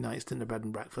the 3 nights dinner, bed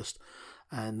and breakfast.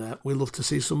 And we'd love to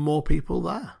see some more people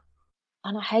there.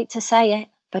 And I hate to say it,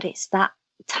 but it's that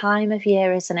time of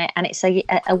year, isn't it? And it's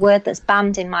a word that's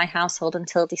banned in my household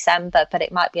until December, but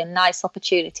it might be a nice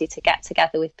opportunity to get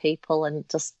together with people and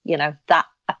just, that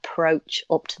approach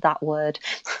up to that word.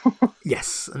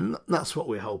 Yes, and that's what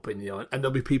we're hoping, and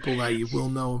there'll be people there you will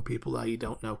know and people there you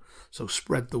don't know. So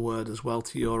spread the word as well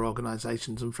to your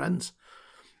organisations and friends.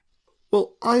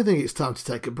 Well, I think it's time to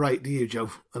take a break, do you, Joe?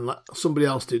 And let somebody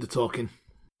else do the talking.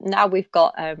 Now we've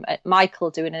got Michael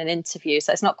doing an interview,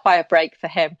 so it's not quite a break for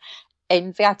him.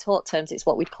 In VI Talk terms, it's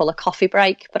what we'd call a coffee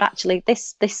break. But actually,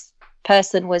 this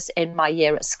person was in my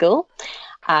year at school.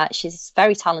 She's a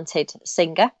very talented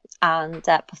singer and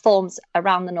performs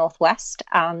around the Northwest.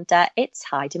 And it's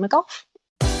Heidi McGough.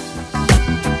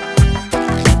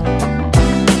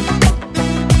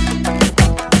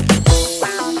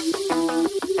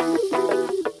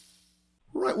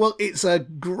 Right, well, it's a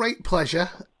great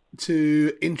pleasure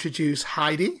to introduce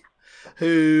Heidi,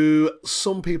 who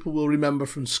some people will remember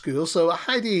from school. So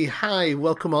Heidi, hi,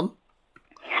 welcome on.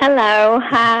 Hello,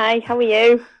 hi, how are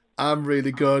you? I'm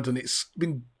really good, and it's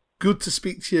been good to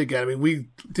speak to you again. I mean, we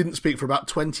didn't speak for about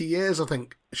 20 years, I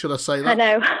think. Should I say that? I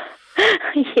know.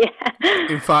 Yeah.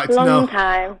 In fact, long no.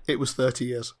 time. It was 30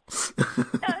 years.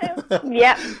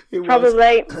 Yeah,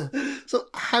 probably. So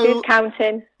how? Who's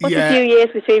counting? What's Yeah. a few years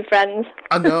between friends?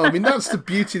 I know. I mean, that's the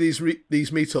beauty of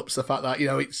these meetups. The fact that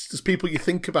it's just people you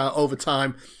think about over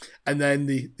time, and then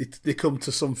they come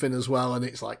to something as well, and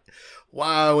it's like,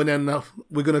 wow. And then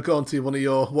we're going to go on to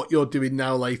what you're doing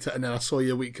now later, and then I saw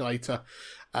you a week later,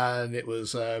 and it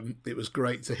was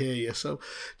great to hear you. So,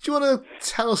 do you want to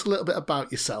tell us a little bit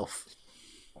about yourself?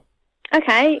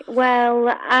 Okay,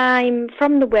 well, I'm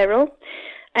from the Wirral.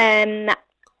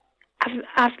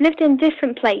 I've lived in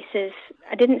different places.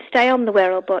 I didn't stay on the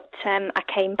Wirral, but I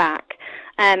came back.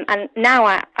 And now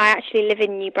I actually live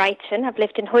in New Brighton. I've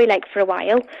lived in Hoylake for a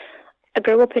while. I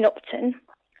grew up in Upton,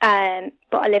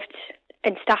 but I lived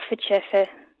in Staffordshire for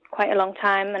quite a long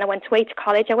time, and I went away to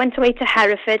college. I went away to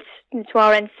Hereford, into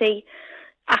RNC,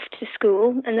 after to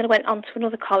school, and then I went on to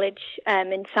another college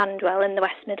in Sandwell in the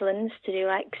West Midlands to do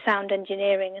like sound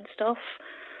engineering and stuff.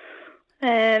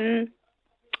 And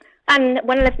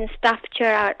when I lived in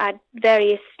Staffordshire, I had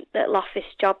various little office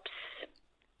jobs,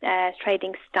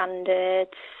 trading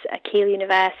standards, Keele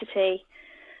University,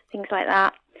 things like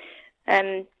that.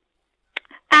 And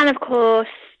of course,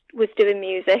 was doing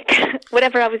music.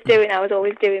 Whatever I was doing, I was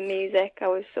always doing music. I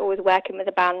was always working with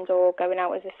a band or going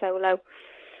out as a solo,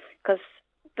 because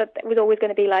it was always going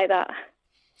to be like that.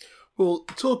 Well,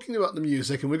 talking about the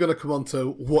music, and we're going to come on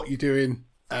to what you're doing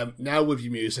now with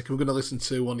your music, and we're going to listen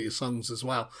to one of your songs as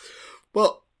well.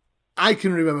 But I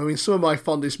can remember, I mean, some of my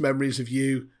fondest memories of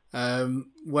you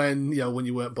when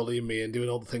you weren't bullying me and doing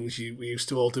all the things we used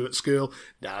to all do at school.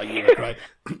 No, you were great.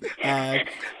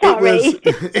 Sorry.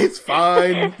 It's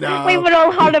fine. No. We were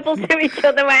all horrible to each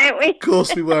other, weren't we? Of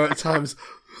course we were at times.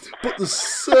 But there's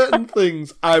certain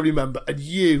things I remember,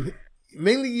 and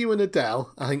mainly you and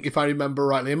Adele, I think, if I remember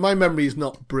rightly, and my memory is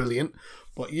not brilliant,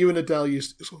 but you and Adele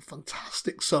used to do some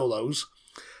fantastic solos.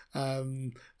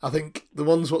 I think the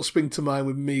ones what spring to mind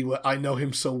with me were I Know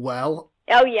Him So Well.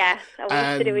 Oh, yes.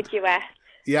 I used to do a duet.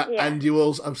 Yeah, and you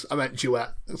also, I meant duet.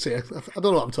 See, I don't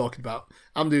know what I'm talking about.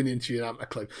 I'm doing the interview and I haven't a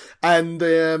clue. And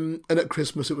at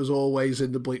Christmas it was always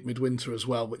in the Bleak Midwinter as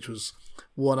well, which was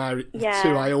one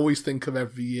two I always think of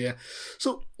every year.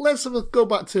 So let's go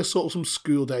back to sort of some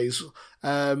school days.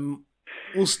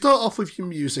 We'll start off with your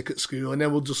music at school, and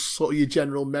then we'll just sort of your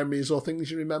general memories or things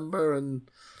you remember and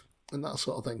that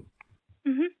sort of thing.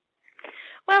 Mm-hmm.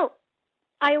 Well,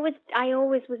 I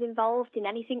always was involved in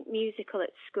anything musical at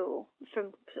school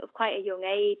from sort of quite a young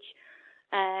age.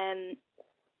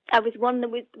 I was one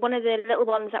of the little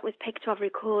ones that was picked to have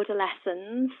recorder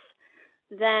lessons.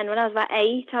 Then when I was about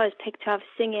 8, I was picked to have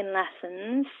singing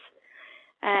lessons.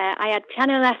 I had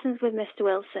piano lessons with Mr.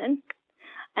 Wilson.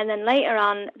 And then later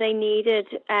on, they needed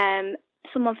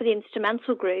someone for the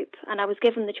instrumental group. And I was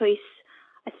given the choice,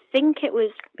 I think it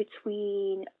was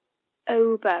between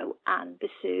oboe and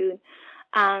bassoon.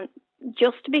 And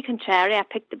just to be contrary, I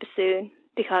picked the bassoon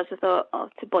because I thought,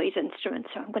 it's a boy's instrument,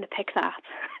 so I'm going to pick that.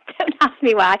 Don't ask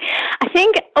me why. I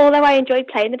think, although I enjoyed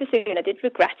playing the bassoon, I did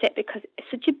regret it because it's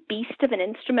such a beast of an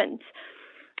instrument.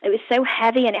 It was so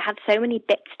heavy and it had so many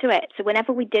bits to it. So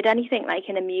whenever we did anything, like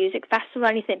in a music festival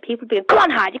or anything, people would be going, come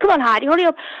on, Heidi, hurry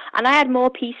up. And I had more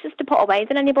pieces to put away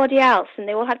than anybody else, and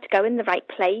they all had to go in the right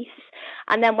place.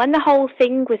 And then when the whole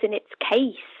thing was in its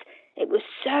case, it was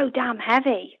so damn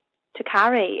heavy to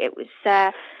carry. It was,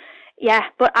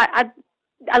 but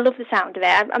I love the sound of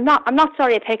it. I'm not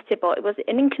sorry I picked it, but it was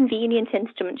an inconvenient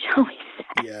instrument, shall we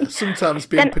say. Yeah, sometimes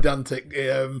being pedantic,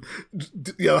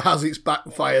 has its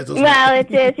backfire, doesn't it? Well, it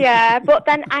is, yeah. But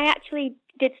then I actually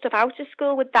did stuff out of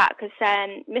school with that because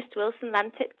Mr. Wilson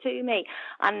lent it to me,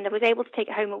 and I was able to take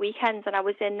it home at weekends. And I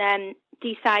was in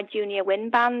D-Side Junior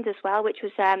Wind Band as well, which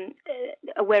was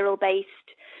a Wirral-based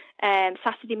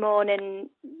Saturday morning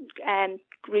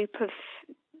group of,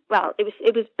 well,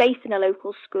 it was based in a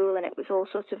local school, and it was all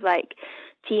sort of like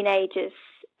teenagers,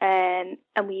 and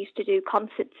we used to do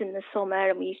concerts in the summer,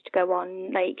 and we used to go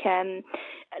on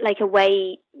like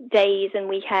away days and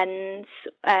weekends.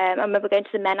 I remember going to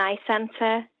the Menai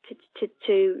Centre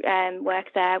to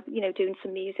work there, doing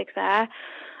some music there.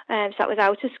 So that was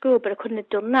out of school, but I couldn't have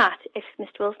done that if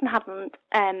Mr. Wilson hadn't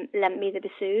lent me the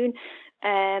bassoon.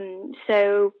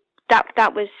 So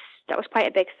that was quite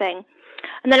a big thing.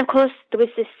 And then, of course, there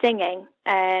was this singing.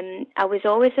 I was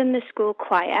always in the school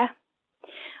choir.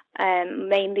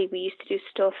 Mainly, we used to do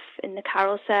stuff in the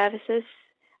carol services,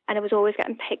 and I was always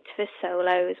getting picked for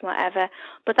solos, whatever.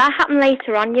 But that happened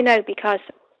later on, because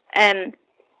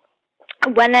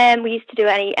when we used to do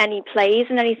any plays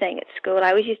and anything at school, I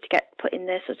always used to get put in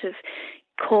this sort of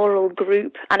choral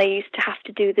group, and I used to have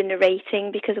to do the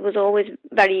narrating because I was always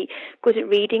very good at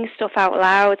reading stuff out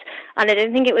loud. And I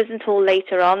didn't think it was until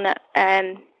later on that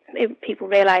people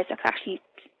realised I could actually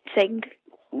sing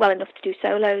well enough to do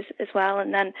solos as well.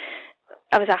 And then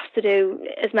I was asked to do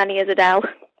as many as Adele,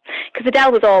 because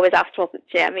Adele was always asked, wasn't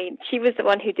she? I mean, she was the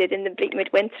one who did In the Bleak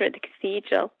Midwinter at the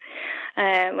Cathedral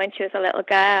when she was a little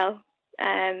girl.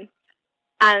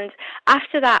 And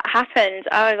after that happened,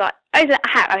 I was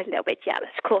a little bit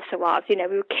jealous. Of course I was. We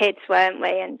were kids, weren't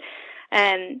we?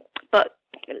 And but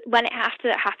after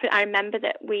that happened, I remember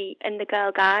that we, in the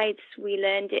Girl Guides, we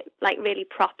learned it like really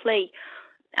properly.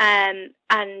 And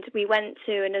we went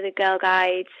to another Girl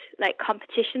Guides like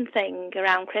competition thing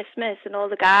around Christmas, and all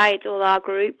the guides, all our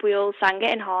group, we all sang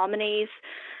it in harmonies.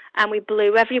 And we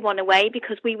blew everyone away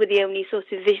because we were the only sort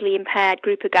of visually impaired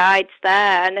group of guides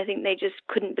there, and I think they just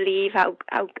couldn't believe how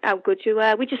good you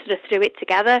were. We just sort of threw it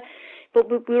together but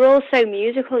we were all so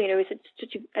musical, you know, it was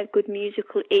such a good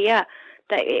musical ear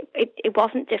that it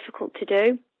wasn't difficult to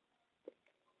do.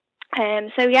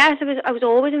 So yes, I was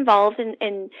always involved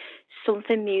in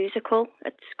something musical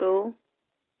at school.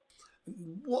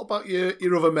 What about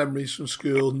your other memories from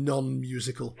school,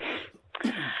 non-musical?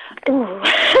 Ooh.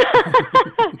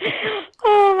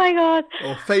 Oh my God.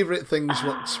 Or favourite things,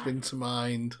 what spring to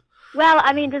mind? Well,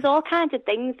 I mean, there's all kinds of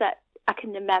things that I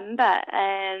can remember.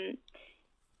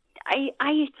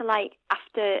 I used to like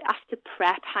after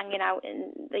prep hanging out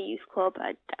in the youth club.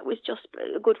 That was just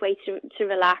a good way to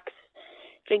relax,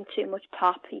 drink too much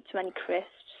pop, eat too many crisps,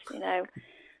 you know.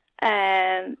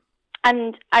 And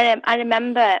I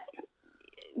remember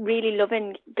really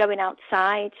loving going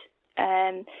outside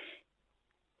in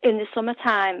the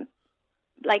summertime.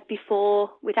 Like before,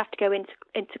 we'd have to go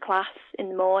into class in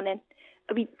the morning.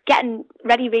 We'd be getting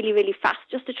ready really, really fast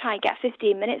just to try and get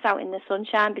 15 minutes out in the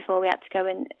sunshine before we had to go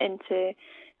into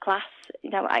class. You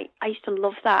know, I used to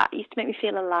love that. It used to make me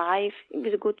feel alive. It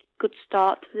was a good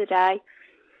start to the day.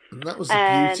 And that was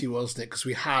the beauty, wasn't it? Because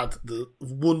we had the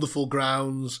wonderful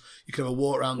grounds. You could have a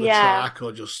walk around the track,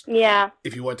 or just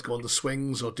if you wanted to go on the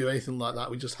swings or do anything like that.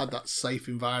 We just had that safe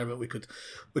environment. We could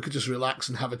just relax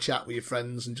and have a chat with your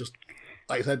friends and just,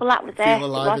 like I said, well, that was feel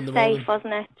alive in the morning. It was safe,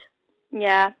 wasn't it?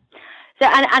 Yeah. So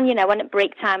and you know, when at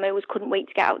break time, I always couldn't wait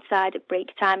to get outside at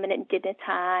break time and at dinner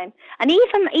time, and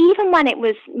even when it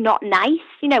was not nice,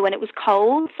 you know, when it was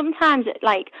cold, sometimes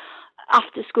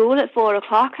after school at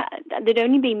 4:00, there'd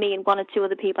only be me and one or two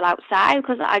other people outside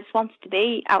because I just wanted to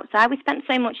be outside. We spent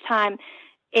so much time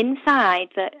inside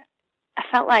that I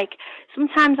felt like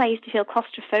sometimes I used to feel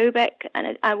claustrophobic,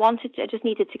 and I just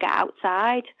needed to get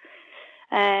outside.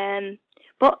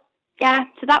 But yeah,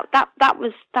 so that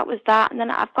was that, and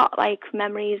then I've got like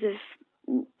memories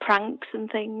of pranks and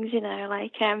things, you know,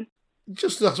 like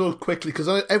Just that sort of quickly, because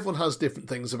everyone has different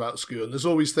things about school, and there's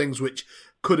always things which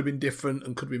could have been different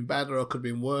and could have been better or could have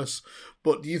been worse.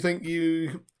 But do you think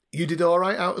you did all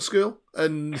right out of school,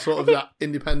 and sort of that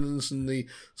independence and the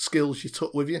skills you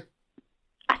took with you?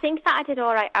 I think that I did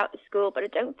all right out of school, but I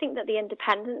don't think that the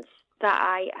independence that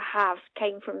I have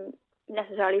came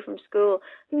necessarily from school.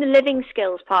 And the living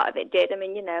skills part of it did. I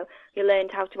mean, you know, you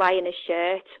learned how to iron a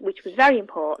shirt, which was very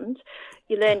important.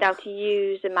 You learned how to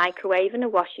use a microwave and a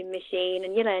washing machine,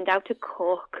 and you learned how to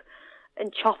cook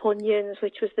and chop onions,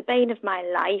 which was the bane of my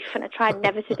life. And I tried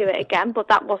never to do it again, but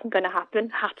that wasn't going to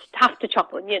happen. Have to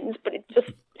chop onions, but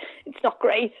it's not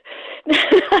great.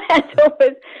 I end up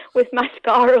with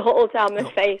mascara all down my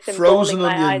face and frozen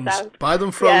bawling my onions. eyes out. Buy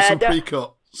them frozen,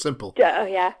 pre-cut. Simple. Oh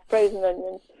yeah, frozen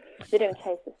onions. They don't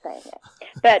taste the same yet.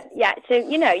 But yeah, so,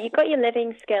 you know, you got your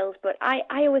living skills, but I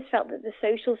always felt that the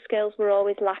social skills were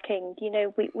always lacking. You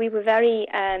know, we were very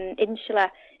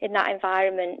insular in that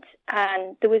environment,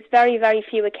 and there was very, very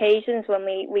few occasions when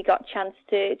we got a chance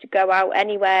to go out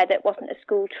anywhere that wasn't a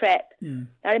school trip.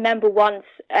 I remember once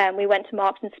we went to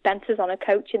Marks and Spencer's on a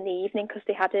coach in the evening because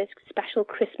they had a special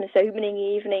Christmas opening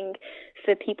evening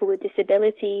for people with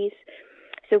disabilities.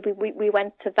 So we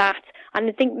went to that, and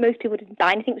I think most people didn't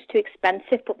buy anything; it was too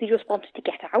expensive. But they just wanted to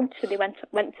get out, so they went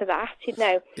to that, you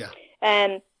know.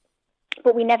 Yeah.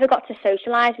 But we never got to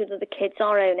socialise with other kids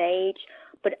our own age.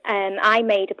 But I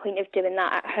made a point of doing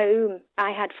that at home.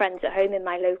 I had friends at home in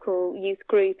my local youth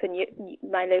group and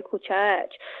my local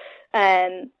church,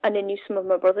 and I knew some of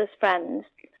my brother's friends.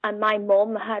 And my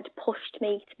mum had pushed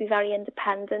me to be very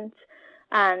independent.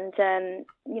 And,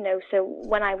 you know, so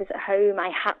when I was at home,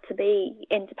 I had to be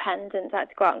independent. I had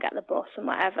to go out and get the bus and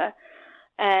whatever,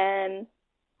 and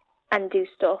do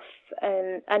stuff.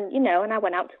 And, you know, and I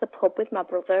went out to the pub with my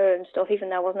brother and stuff, even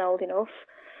though I wasn't old enough.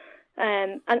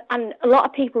 And a lot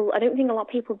of people, I don't think a lot of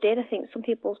people did. I think some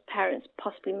people's parents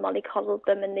possibly mollycoddled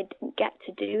them and they didn't get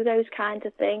to do those kinds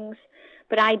of things.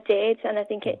 But I did, and I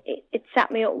think it set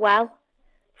me up well.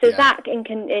 So that in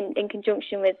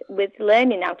conjunction with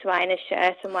learning how to iron a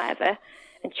shirt and whatever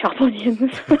and chop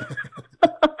onions.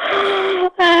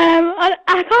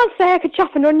 I can't say I could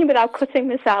chop an onion without cutting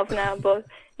myself now, but,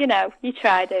 you know, you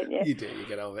try, don't you? You do, you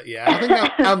get over it. Yeah, I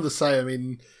think I'm the same. I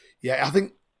mean, yeah, I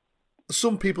think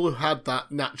some people who had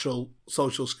that natural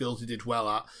social skills they did well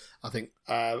at, I think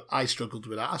I struggled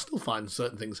with that. I still find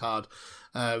certain things hard.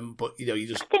 But, you know, you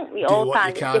just I think we do all what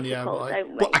find you can. it difficult, Yeah,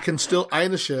 don't we? but I can still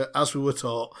iron a shirt, as we were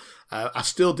taught. I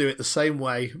still do it the same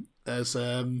way as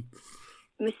Mrs.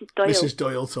 Doyle. Mrs.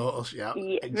 Doyle taught us. Yeah,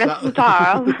 Yeah, exactly. Mrs.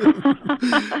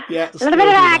 Doyle. Yeah, a little bit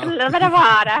of egg, a little bit of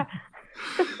water.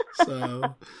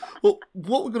 So, well,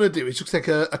 what we're going to do is just take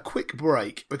a quick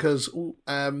break because we're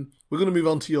going to move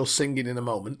on to your singing in a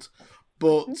moment.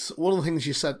 But one of the things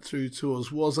you sent through to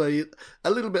us was a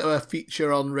little bit of a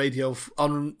feature on Radio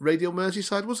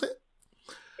Merseyside, was it?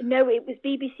 No, it was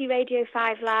BBC Radio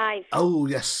 5 Live. Oh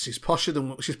yes, she's posher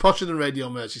than Radio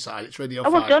Merseyside. It's Radio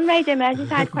 5. I've done Radio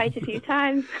Merseyside quite a few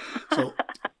times. So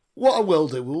what I will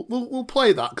do, we'll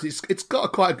play that because it's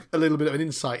got quite a little bit of an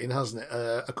insight in, hasn't it?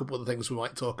 A couple of the things we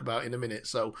might talk about in a minute.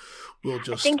 So we'll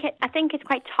just. I think it's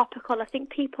quite topical. I think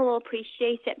people will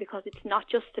appreciate it because it's not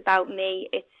just about me.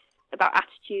 It's about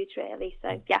attitudes, really.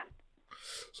 So yeah.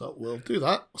 So we'll do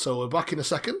that. So we're back in a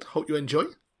second. Hope you enjoy.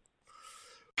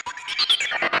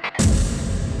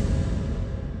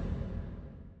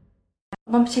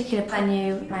 One particular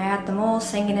venue, I had them all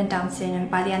singing and dancing, and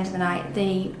by the end of the night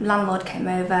the landlord came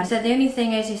over. He said, the only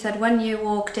thing is, he said, when you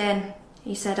walked in,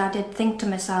 he said, I did think to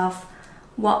myself,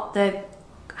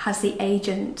 has the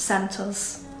agent sent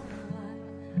us?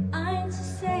 I'm to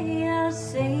say, I'll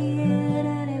say it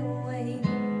anyway.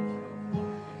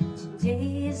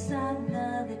 Today is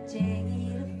another day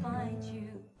to find you.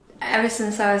 Ever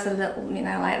since I was a little,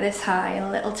 like this high and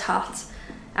a little tot,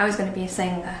 I was going to be a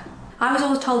singer. I was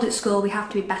always told at school we have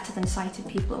to be better than sighted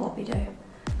people at what we do.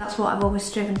 That's what I've always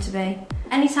striven to be.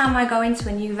 Anytime I go into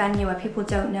a new venue where people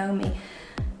don't know me,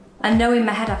 I know in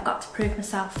my head I've got to prove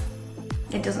myself.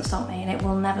 It doesn't stop me, and it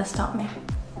will never stop me.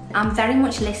 I'm very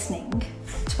much listening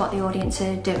to what the audience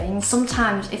are doing.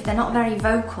 Sometimes if they're not very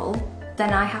vocal,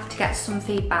 then I have to get some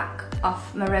feedback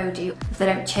off my roadie. If they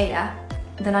don't cheer,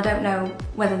 then I don't know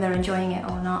whether they're enjoying it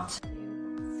or not.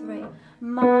 3.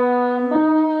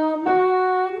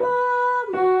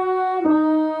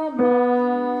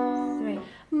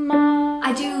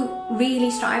 I do really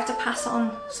strive to pass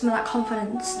on some of that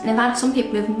confidence. And I've had some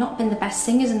people who've not been the best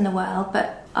singers in the world,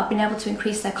 but I've been able to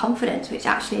increase their confidence, which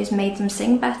actually has made them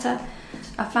sing better.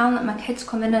 I found that my kids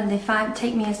come in and they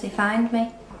take me as they find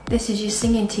me. This is your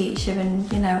singing teacher, and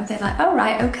they're like, oh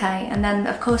right, okay. And then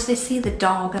of course they see the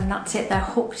dog and that's it, they're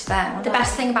hooked then. The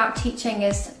best thing about teaching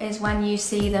is when you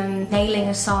see them nailing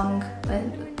a song.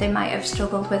 They might have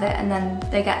struggled with it and then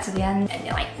they get to the end and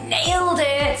you're like, nailed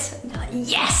it! And you're like,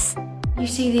 yes! You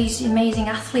see these amazing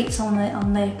athletes on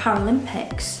the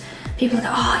Paralympics. People go,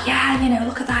 oh yeah,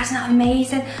 look at that, isn't that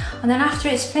amazing? And then after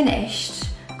it's finished,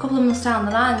 a couple of months down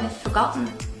the line, they've forgotten.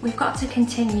 We've got to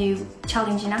continue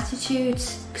challenging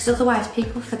attitudes, because otherwise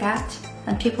people forget,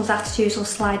 and people's attitudes will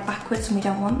slide backwards, and we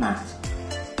don't want that.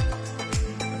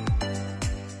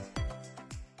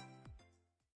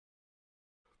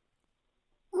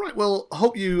 Right, well, I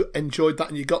hope you enjoyed that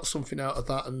and you got something out of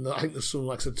that, and I think there's some,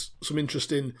 like I said, some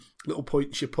interesting little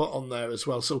points you put on there as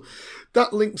well. So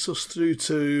that links us through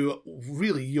to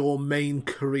really your main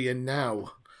career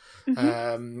now.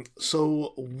 Mm-hmm.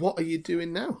 So what are you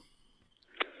doing now?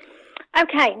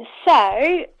 Okay,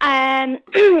 so I'm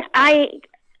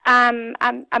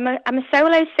a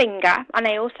solo singer, and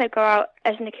I also go out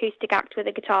as an acoustic act with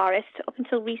a guitarist. Up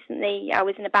until recently, I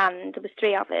was in a band. There was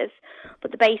 3 of us,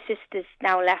 but the bassist is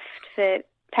now left for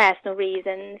personal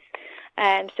reasons.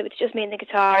 So it's just me and the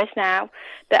guitarist now.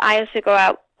 But I also go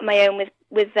out on my own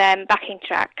with backing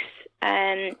tracks.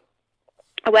 I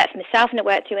work for myself, and I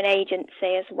work through an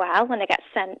agency as well, and I get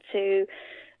sent to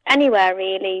anywhere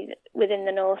really within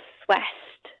the northwest,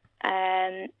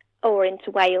 or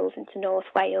into Wales, into North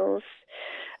Wales.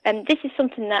 This is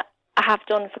something that I have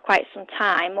done for quite some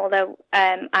time, although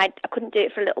I couldn't do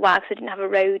it for a little while because I didn't have a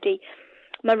roadie.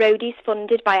 My roadie's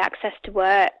funded by Access to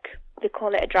Work. They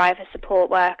call it a driver support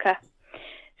worker,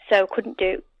 so I couldn't do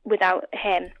it without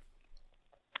him.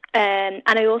 And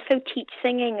I also teach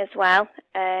singing as well,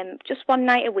 just one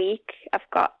night a week. I've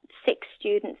got 6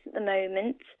 students at the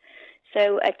moment.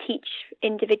 So I teach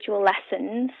individual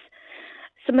lessons.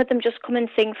 Some of them just come and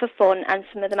sing for fun, and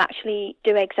some of them actually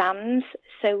do exams.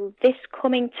 So this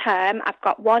coming term, I've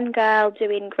got one girl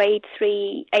doing grade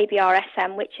 3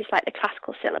 ABRSM, which is like the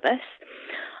classical syllabus.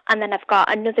 And then I've got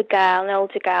another girl, an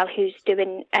older girl, who's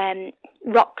doing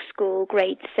rock school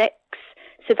grade 6.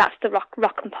 So that's the rock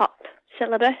and pop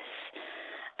syllabus.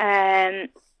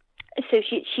 So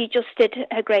she just did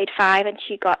her grade 5 and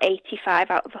she got 85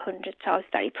 out of 100, so I was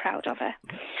very proud of her.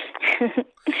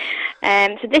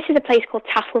 So this is a place called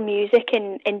Taffel Music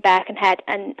in Birkenhead,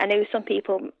 and I know some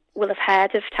people will have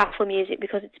heard of Taffel Music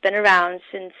because it's been around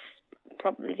since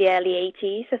probably the early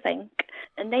 80s, I think.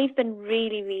 And they've been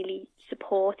really, really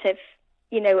supportive,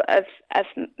 of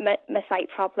my sight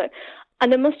problem.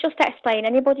 And I must just explain,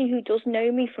 anybody who does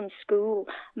know me from school,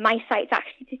 my sight's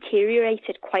actually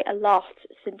deteriorated quite a lot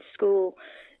since school.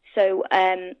 So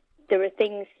there are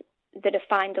things that I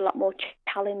find a lot more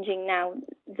challenging now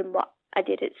than what I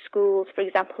did at school. For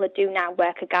example, I do now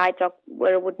work a guide dog,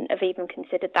 where I wouldn't have even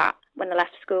considered that when I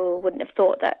left school. Wouldn't have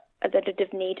thought that that'd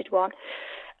have needed one.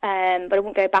 But I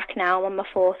won't go back now. I'm on my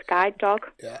 4th guide dog.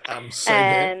 Yeah, I'm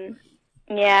same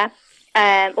here.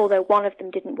 Yeah. Although one of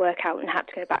them didn't work out and had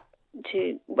to go back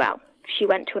to, well, she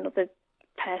went to another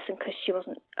person because she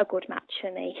wasn't a good match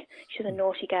for me. She was a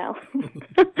naughty girl.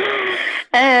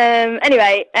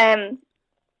 Anyway,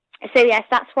 so yes,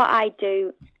 that's what I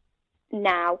do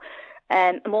now.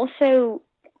 I'm also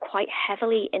quite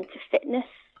heavily into fitness,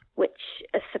 which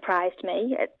has surprised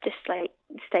me at this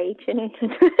stage in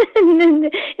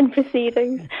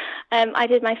proceedings. I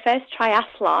did my first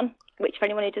triathlon, which for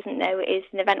anyone who doesn't know is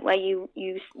an event where you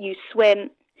swim,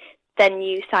 then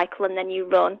you cycle, and then you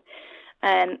run.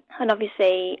 And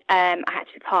obviously, I had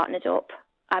to be partnered up,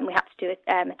 and we had to do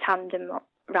a tandem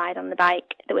ride on the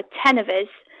bike. There were 10 of us.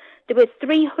 There were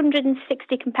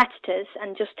 360 competitors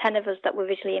and just 10 of us that were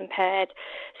visually impaired.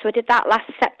 So I did that last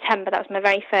September. That was my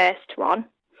very first one.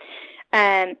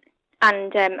 I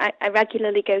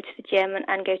regularly go to the gym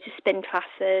and go to spin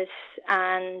classes.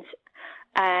 And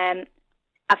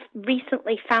I've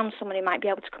recently found someone who might be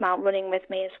able to come out running with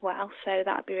me as well. So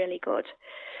that would be really good.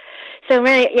 So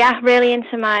really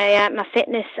into my my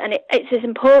fitness. And it's as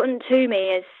important to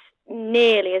me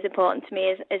nearly as important to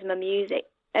me as my music.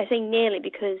 I say nearly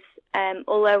because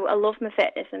although I love my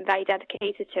fitness and very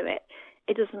dedicated to it,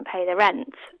 it doesn't pay the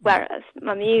rent, whereas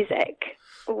my music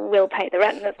will pay the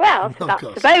rent as well, so that's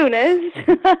the bonus.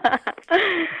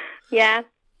 Yeah.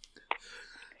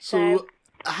 So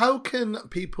how can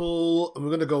people, and we're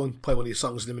going to go and play one of your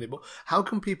songs in a minute, but how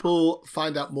can people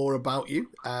find out more about you?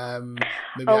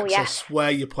 Maybe access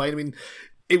where you're playing? I mean,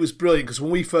 it was brilliant because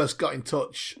when we first got in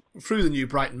touch through the New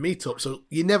Brighton meetup, so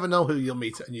you never know who you'll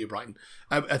meet at a New Brighton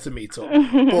at a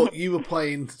meetup, but you were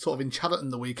playing sort of in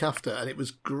Chadderton the week after, and it was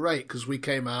great because we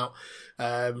came out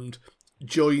and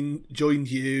joined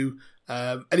you,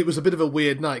 and it was a bit of a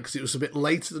weird night because it was a bit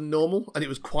later than normal, and it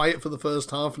was quiet for the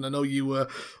first half, and I know you were,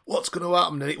 what's going to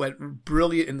happen? And it went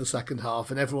brilliant in the second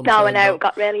half, and everyone. No, I know, it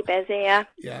got really busy. Yeah,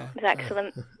 it was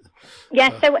excellent. Yeah,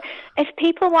 so if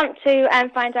people want to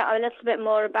find out a little bit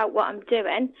more about what I'm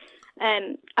doing,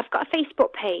 I've got a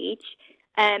Facebook page.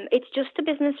 It's just a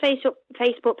business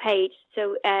Facebook page,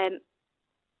 so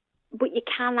but you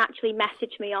can actually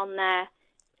message me on there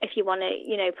if you want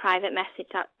to, private message.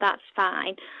 That's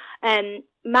fine.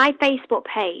 My Facebook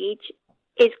page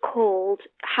is called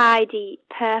Heidi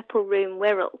Purple Room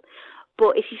Wirral.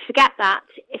 But if you forget that,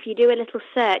 if you do a little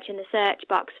search in the search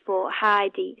box for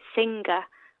Heidi Singer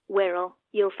Wirral,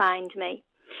 you'll find me.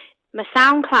 My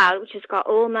SoundCloud, which has got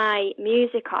all my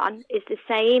music on, is the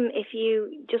same if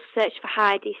you just search for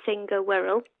Heidi Singer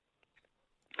Wirral.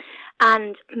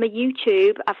 And my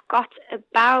YouTube, I've got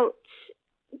about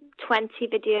 20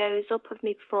 videos up of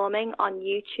me performing on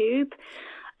YouTube.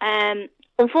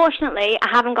 Unfortunately, I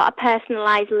haven't got a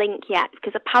personalised link yet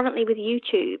because apparently with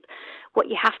YouTube, what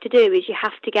you have to do is you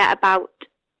have to get about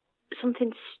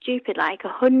something stupid like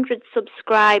 100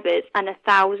 subscribers and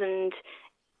 1,000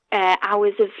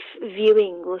 hours of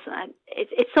viewing.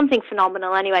 It's something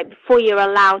phenomenal anyway before you're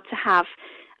allowed to have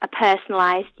a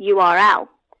personalised URL.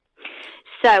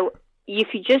 So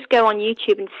if you just go on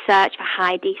YouTube and search for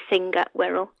Heidi Singer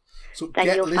Wirral, so then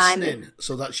get you'll find listening it.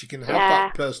 so that she can have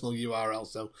that personal URL.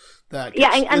 So there,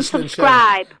 and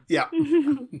subscribe. Yeah.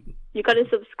 You've got to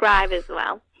subscribe as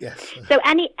well. Yes. So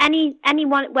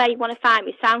anyone where you want to find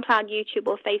me, SoundCloud, YouTube,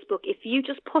 or Facebook, if you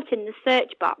just put in the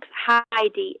search box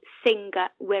Heidi Singer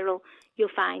Wirral, you'll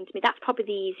find me. That's probably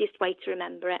the easiest way to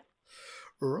remember it.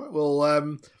 All right.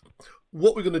 Well,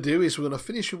 what we're going to do is we're going to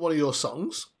finish with one of your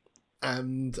songs,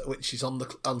 and which is on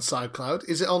SoundCloud.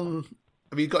 Is it on?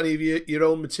 Have you got any of your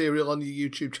own material on your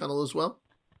YouTube channel as well?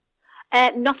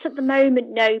 Not at the moment,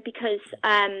 no, because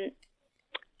I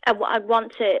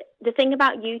want to. The thing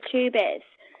about YouTube is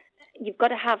you've got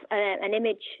to have an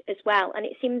image as well, and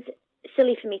it seems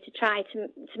silly for me to try to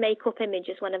make up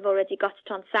images when I've already got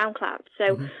it on SoundCloud.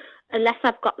 So unless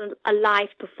I've got a live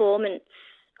performance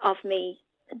of me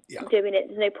doing it,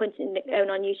 there's no point in going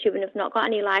on YouTube, and I've not got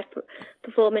any live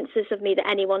performances of me that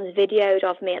anyone's videoed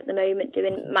of me at the moment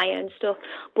doing my own stuff.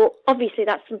 But obviously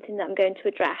that's something that I'm going to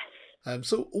address.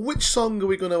 So which song are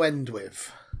we going to end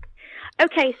with?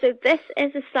 Okay, so this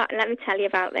is a song. Let me tell you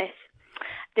about this.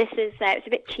 This is it's a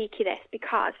bit cheeky, this,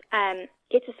 because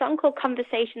it's a song called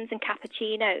Conversations and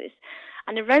Cappuccinos,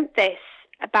 and I wrote this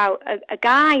about a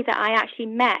guy that I actually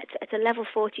met at a Level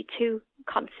 42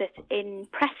 concert in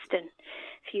Preston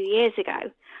a few years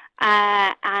ago,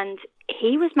 and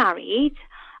he was married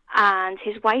and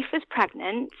his wife was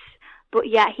pregnant, but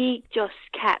yet he just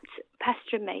kept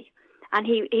pestering me. And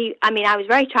I was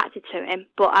very attracted to him,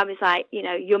 but I was like,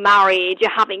 you're married,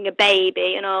 you're having a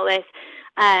baby and all this.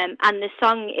 And the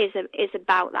song is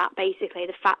about that, basically,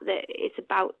 the fact that it's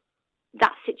about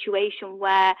that situation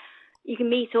where you can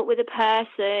meet up with a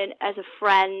person as a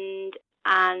friend,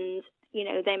 and you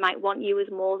know they might want you as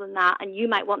more than that, and you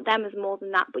might want them as more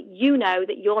than that, but you know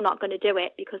that you're not going to do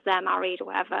it because they're married or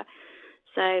whatever.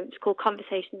 So it's called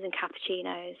Conversations and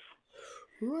Cappuccinos.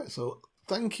 Right, so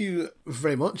thank you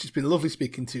very much. It's been lovely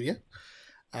speaking to you.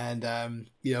 And,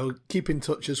 keep in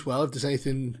touch as well. If there's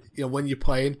anything, when you're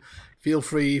playing, feel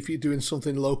free, if you're doing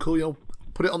something local,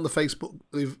 put it on the Facebook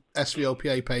with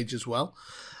SVOPA page as well.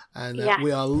 And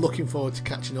we are looking forward to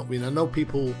catching up with you. I know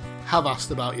people have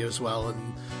asked about you as well.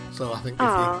 And so I think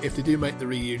if they do make the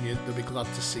reunion, they'll be glad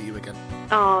to see you again.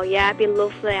 Oh, yeah, it'd be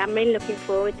lovely. I'm really looking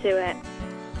forward to it.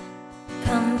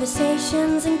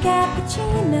 Conversations and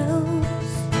cappuccinos.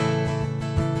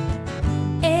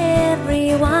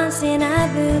 Every once in a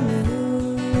blue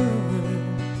moon,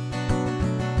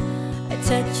 I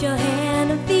touch your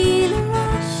hand and feel a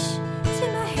rush to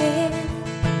my head.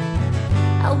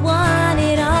 I want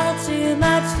it all too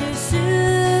much too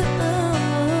soon.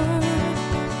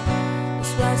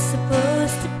 This was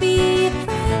supposed to be a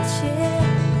friendship,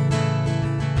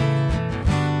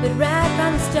 but right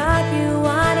from the start you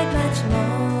wanted much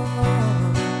more.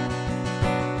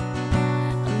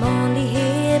 I'm only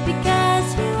here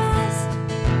because you asked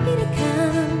me to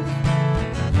come,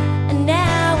 and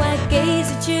now I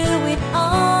gaze at you with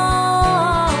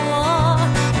awe.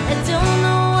 I don't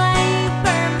know why you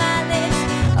burn my lips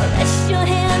or rest your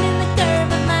hand in the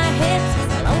curve of my hips,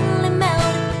 'cause I'll only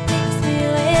melt if it makes me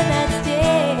with that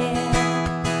stare.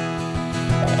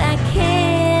 But I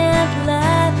can't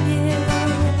love you,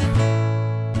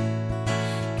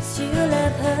 'cause you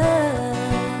love her.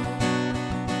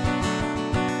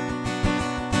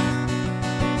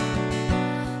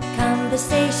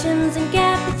 Conversations and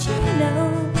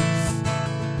cappuccinos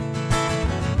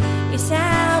is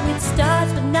how it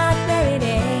starts but not where it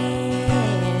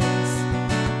ends.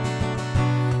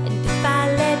 And if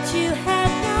I let you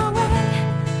have your way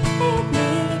with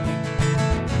me,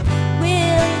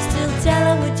 will you still tell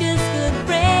her we're just good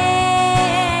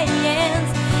friends?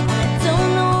 And I don't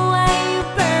know why you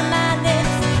burn my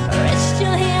lips or rest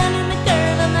your hand in the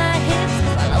curve of my hips,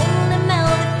 'cause I'll only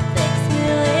melt if you fix me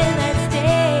with that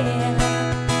stare.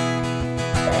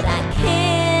 But I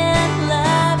can't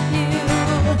love you,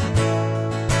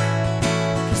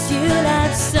 'cause you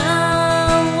love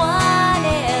someone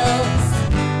else.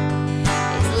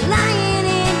 Is lying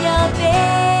in your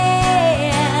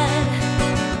bed,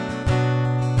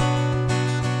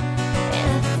 and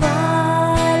I'm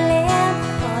falling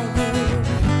for you.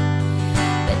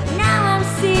 But now I'm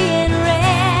seeing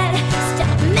red.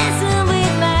 Stop messing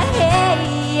with my head,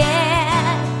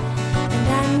 and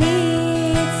I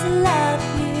need to love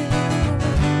you,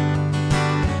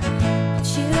 but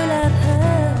you love her.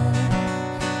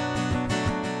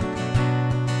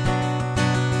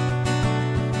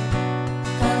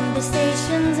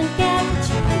 Conversations and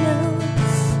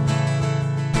cappuccinos.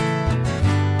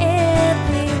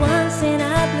 Every once in a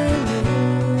blue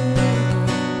moon,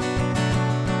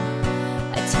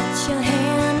 I touch your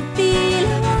hand and feel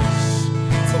a rush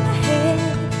to my head.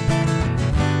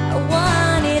 I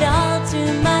want it all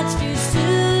too much too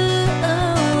soon.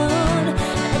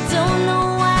 I don't know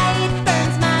why it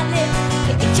burns my lips.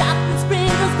 Give me chocolate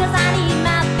sprinkles 'cause I need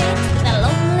my fix. But I'll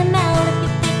only melt if you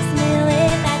fix me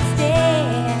with that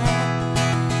stare.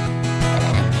 And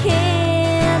I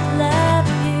can't love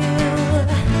you,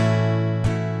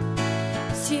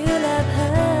 'cause you love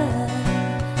her.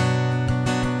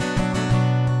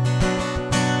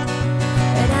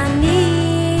 But I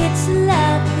need to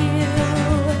love you,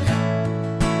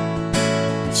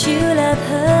 but you love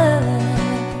her.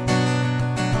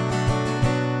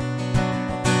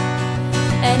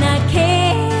 And I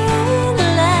can't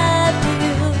love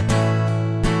you,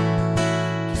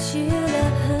 'cause you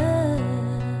love her.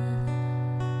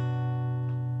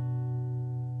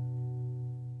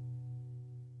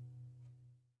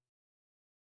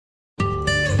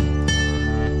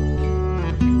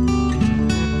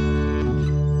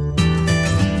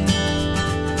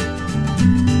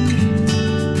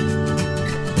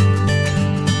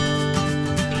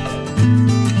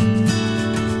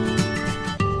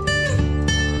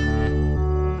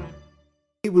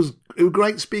 It was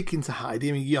great speaking to Heidi.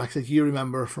 I mean, like I said, you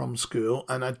remember her from school,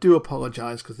 and I do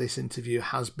apologise because this interview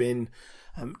has been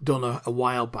done a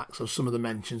while back. So some of the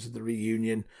mentions of the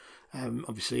reunion,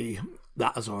 obviously,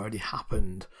 that has already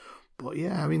happened. But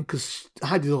yeah, I mean, because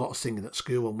Heidi did a lot of singing at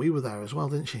school when we were there as well,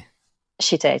 didn't she?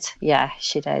 She did, yeah,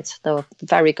 she did. There were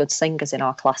very good singers in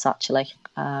our class, actually.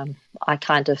 I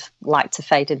kind of like to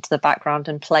fade into the background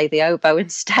and play the oboe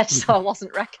instead, so I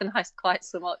wasn't recognised quite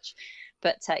so much.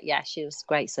 But yeah, she was a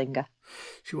great singer.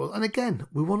 She was. And again,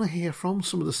 we want to hear from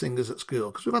some of the singers at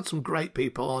school, because we've had some great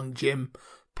people on, Jim,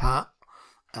 Pat,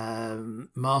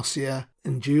 Marcia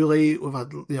and Julie. We've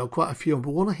had quite a few, but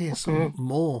we want to hear some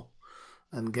more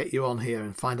and get you on here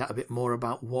and find out a bit more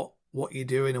about what you're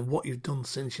doing and what you've done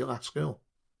since you left school.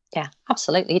 Yeah,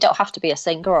 absolutely. You don't have to be a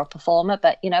singer or a performer,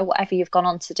 but, whatever you've gone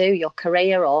on to do, your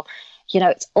career or,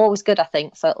 it's always good, I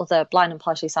think, for other blind and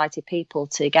partially sighted people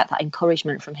to get that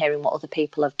encouragement from hearing what other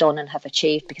people have done and have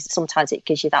achieved, because sometimes it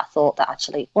gives you that thought that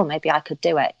actually, well, maybe I could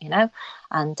do it, and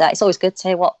it's always good to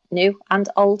hear what new and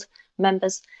old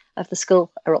members of the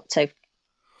school are up to.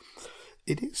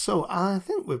 It is. So I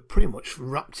think we've pretty much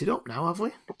wrapped it up now, have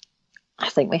we? I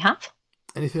think we have.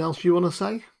 Anything else you want to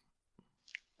say?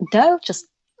 No, just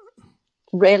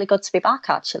really good to be back,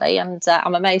 actually. And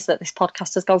I'm amazed that this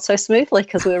podcast has gone so smoothly,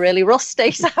 because we were really rusty.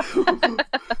 So.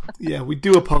 Yeah, we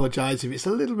do apologise if it's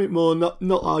a little bit more not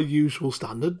our usual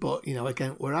standard, but,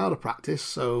 again, we're out of practice,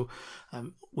 so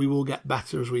we will get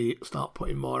better as we start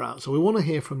putting more out. So we want to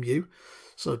hear from you.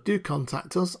 So do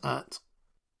contact us at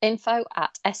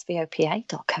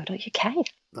info@svopa.co.uk.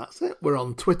 That's it. We're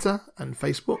on Twitter and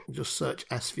Facebook. Just search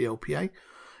SVOPA.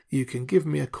 You can give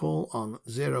me a call on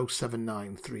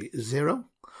 07930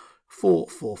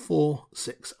 444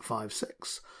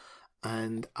 656.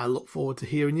 And I look forward to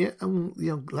hearing you. And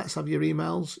let's have your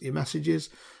emails, your messages,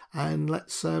 and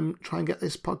let's try and get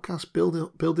this podcast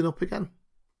building up again.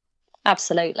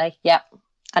 Absolutely, yeah.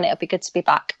 And it'll be good to be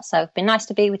back. So it's been nice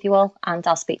to be with you all, and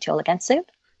I'll speak to you all again soon.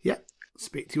 Yeah,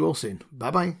 speak to you all soon.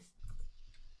 Bye-bye.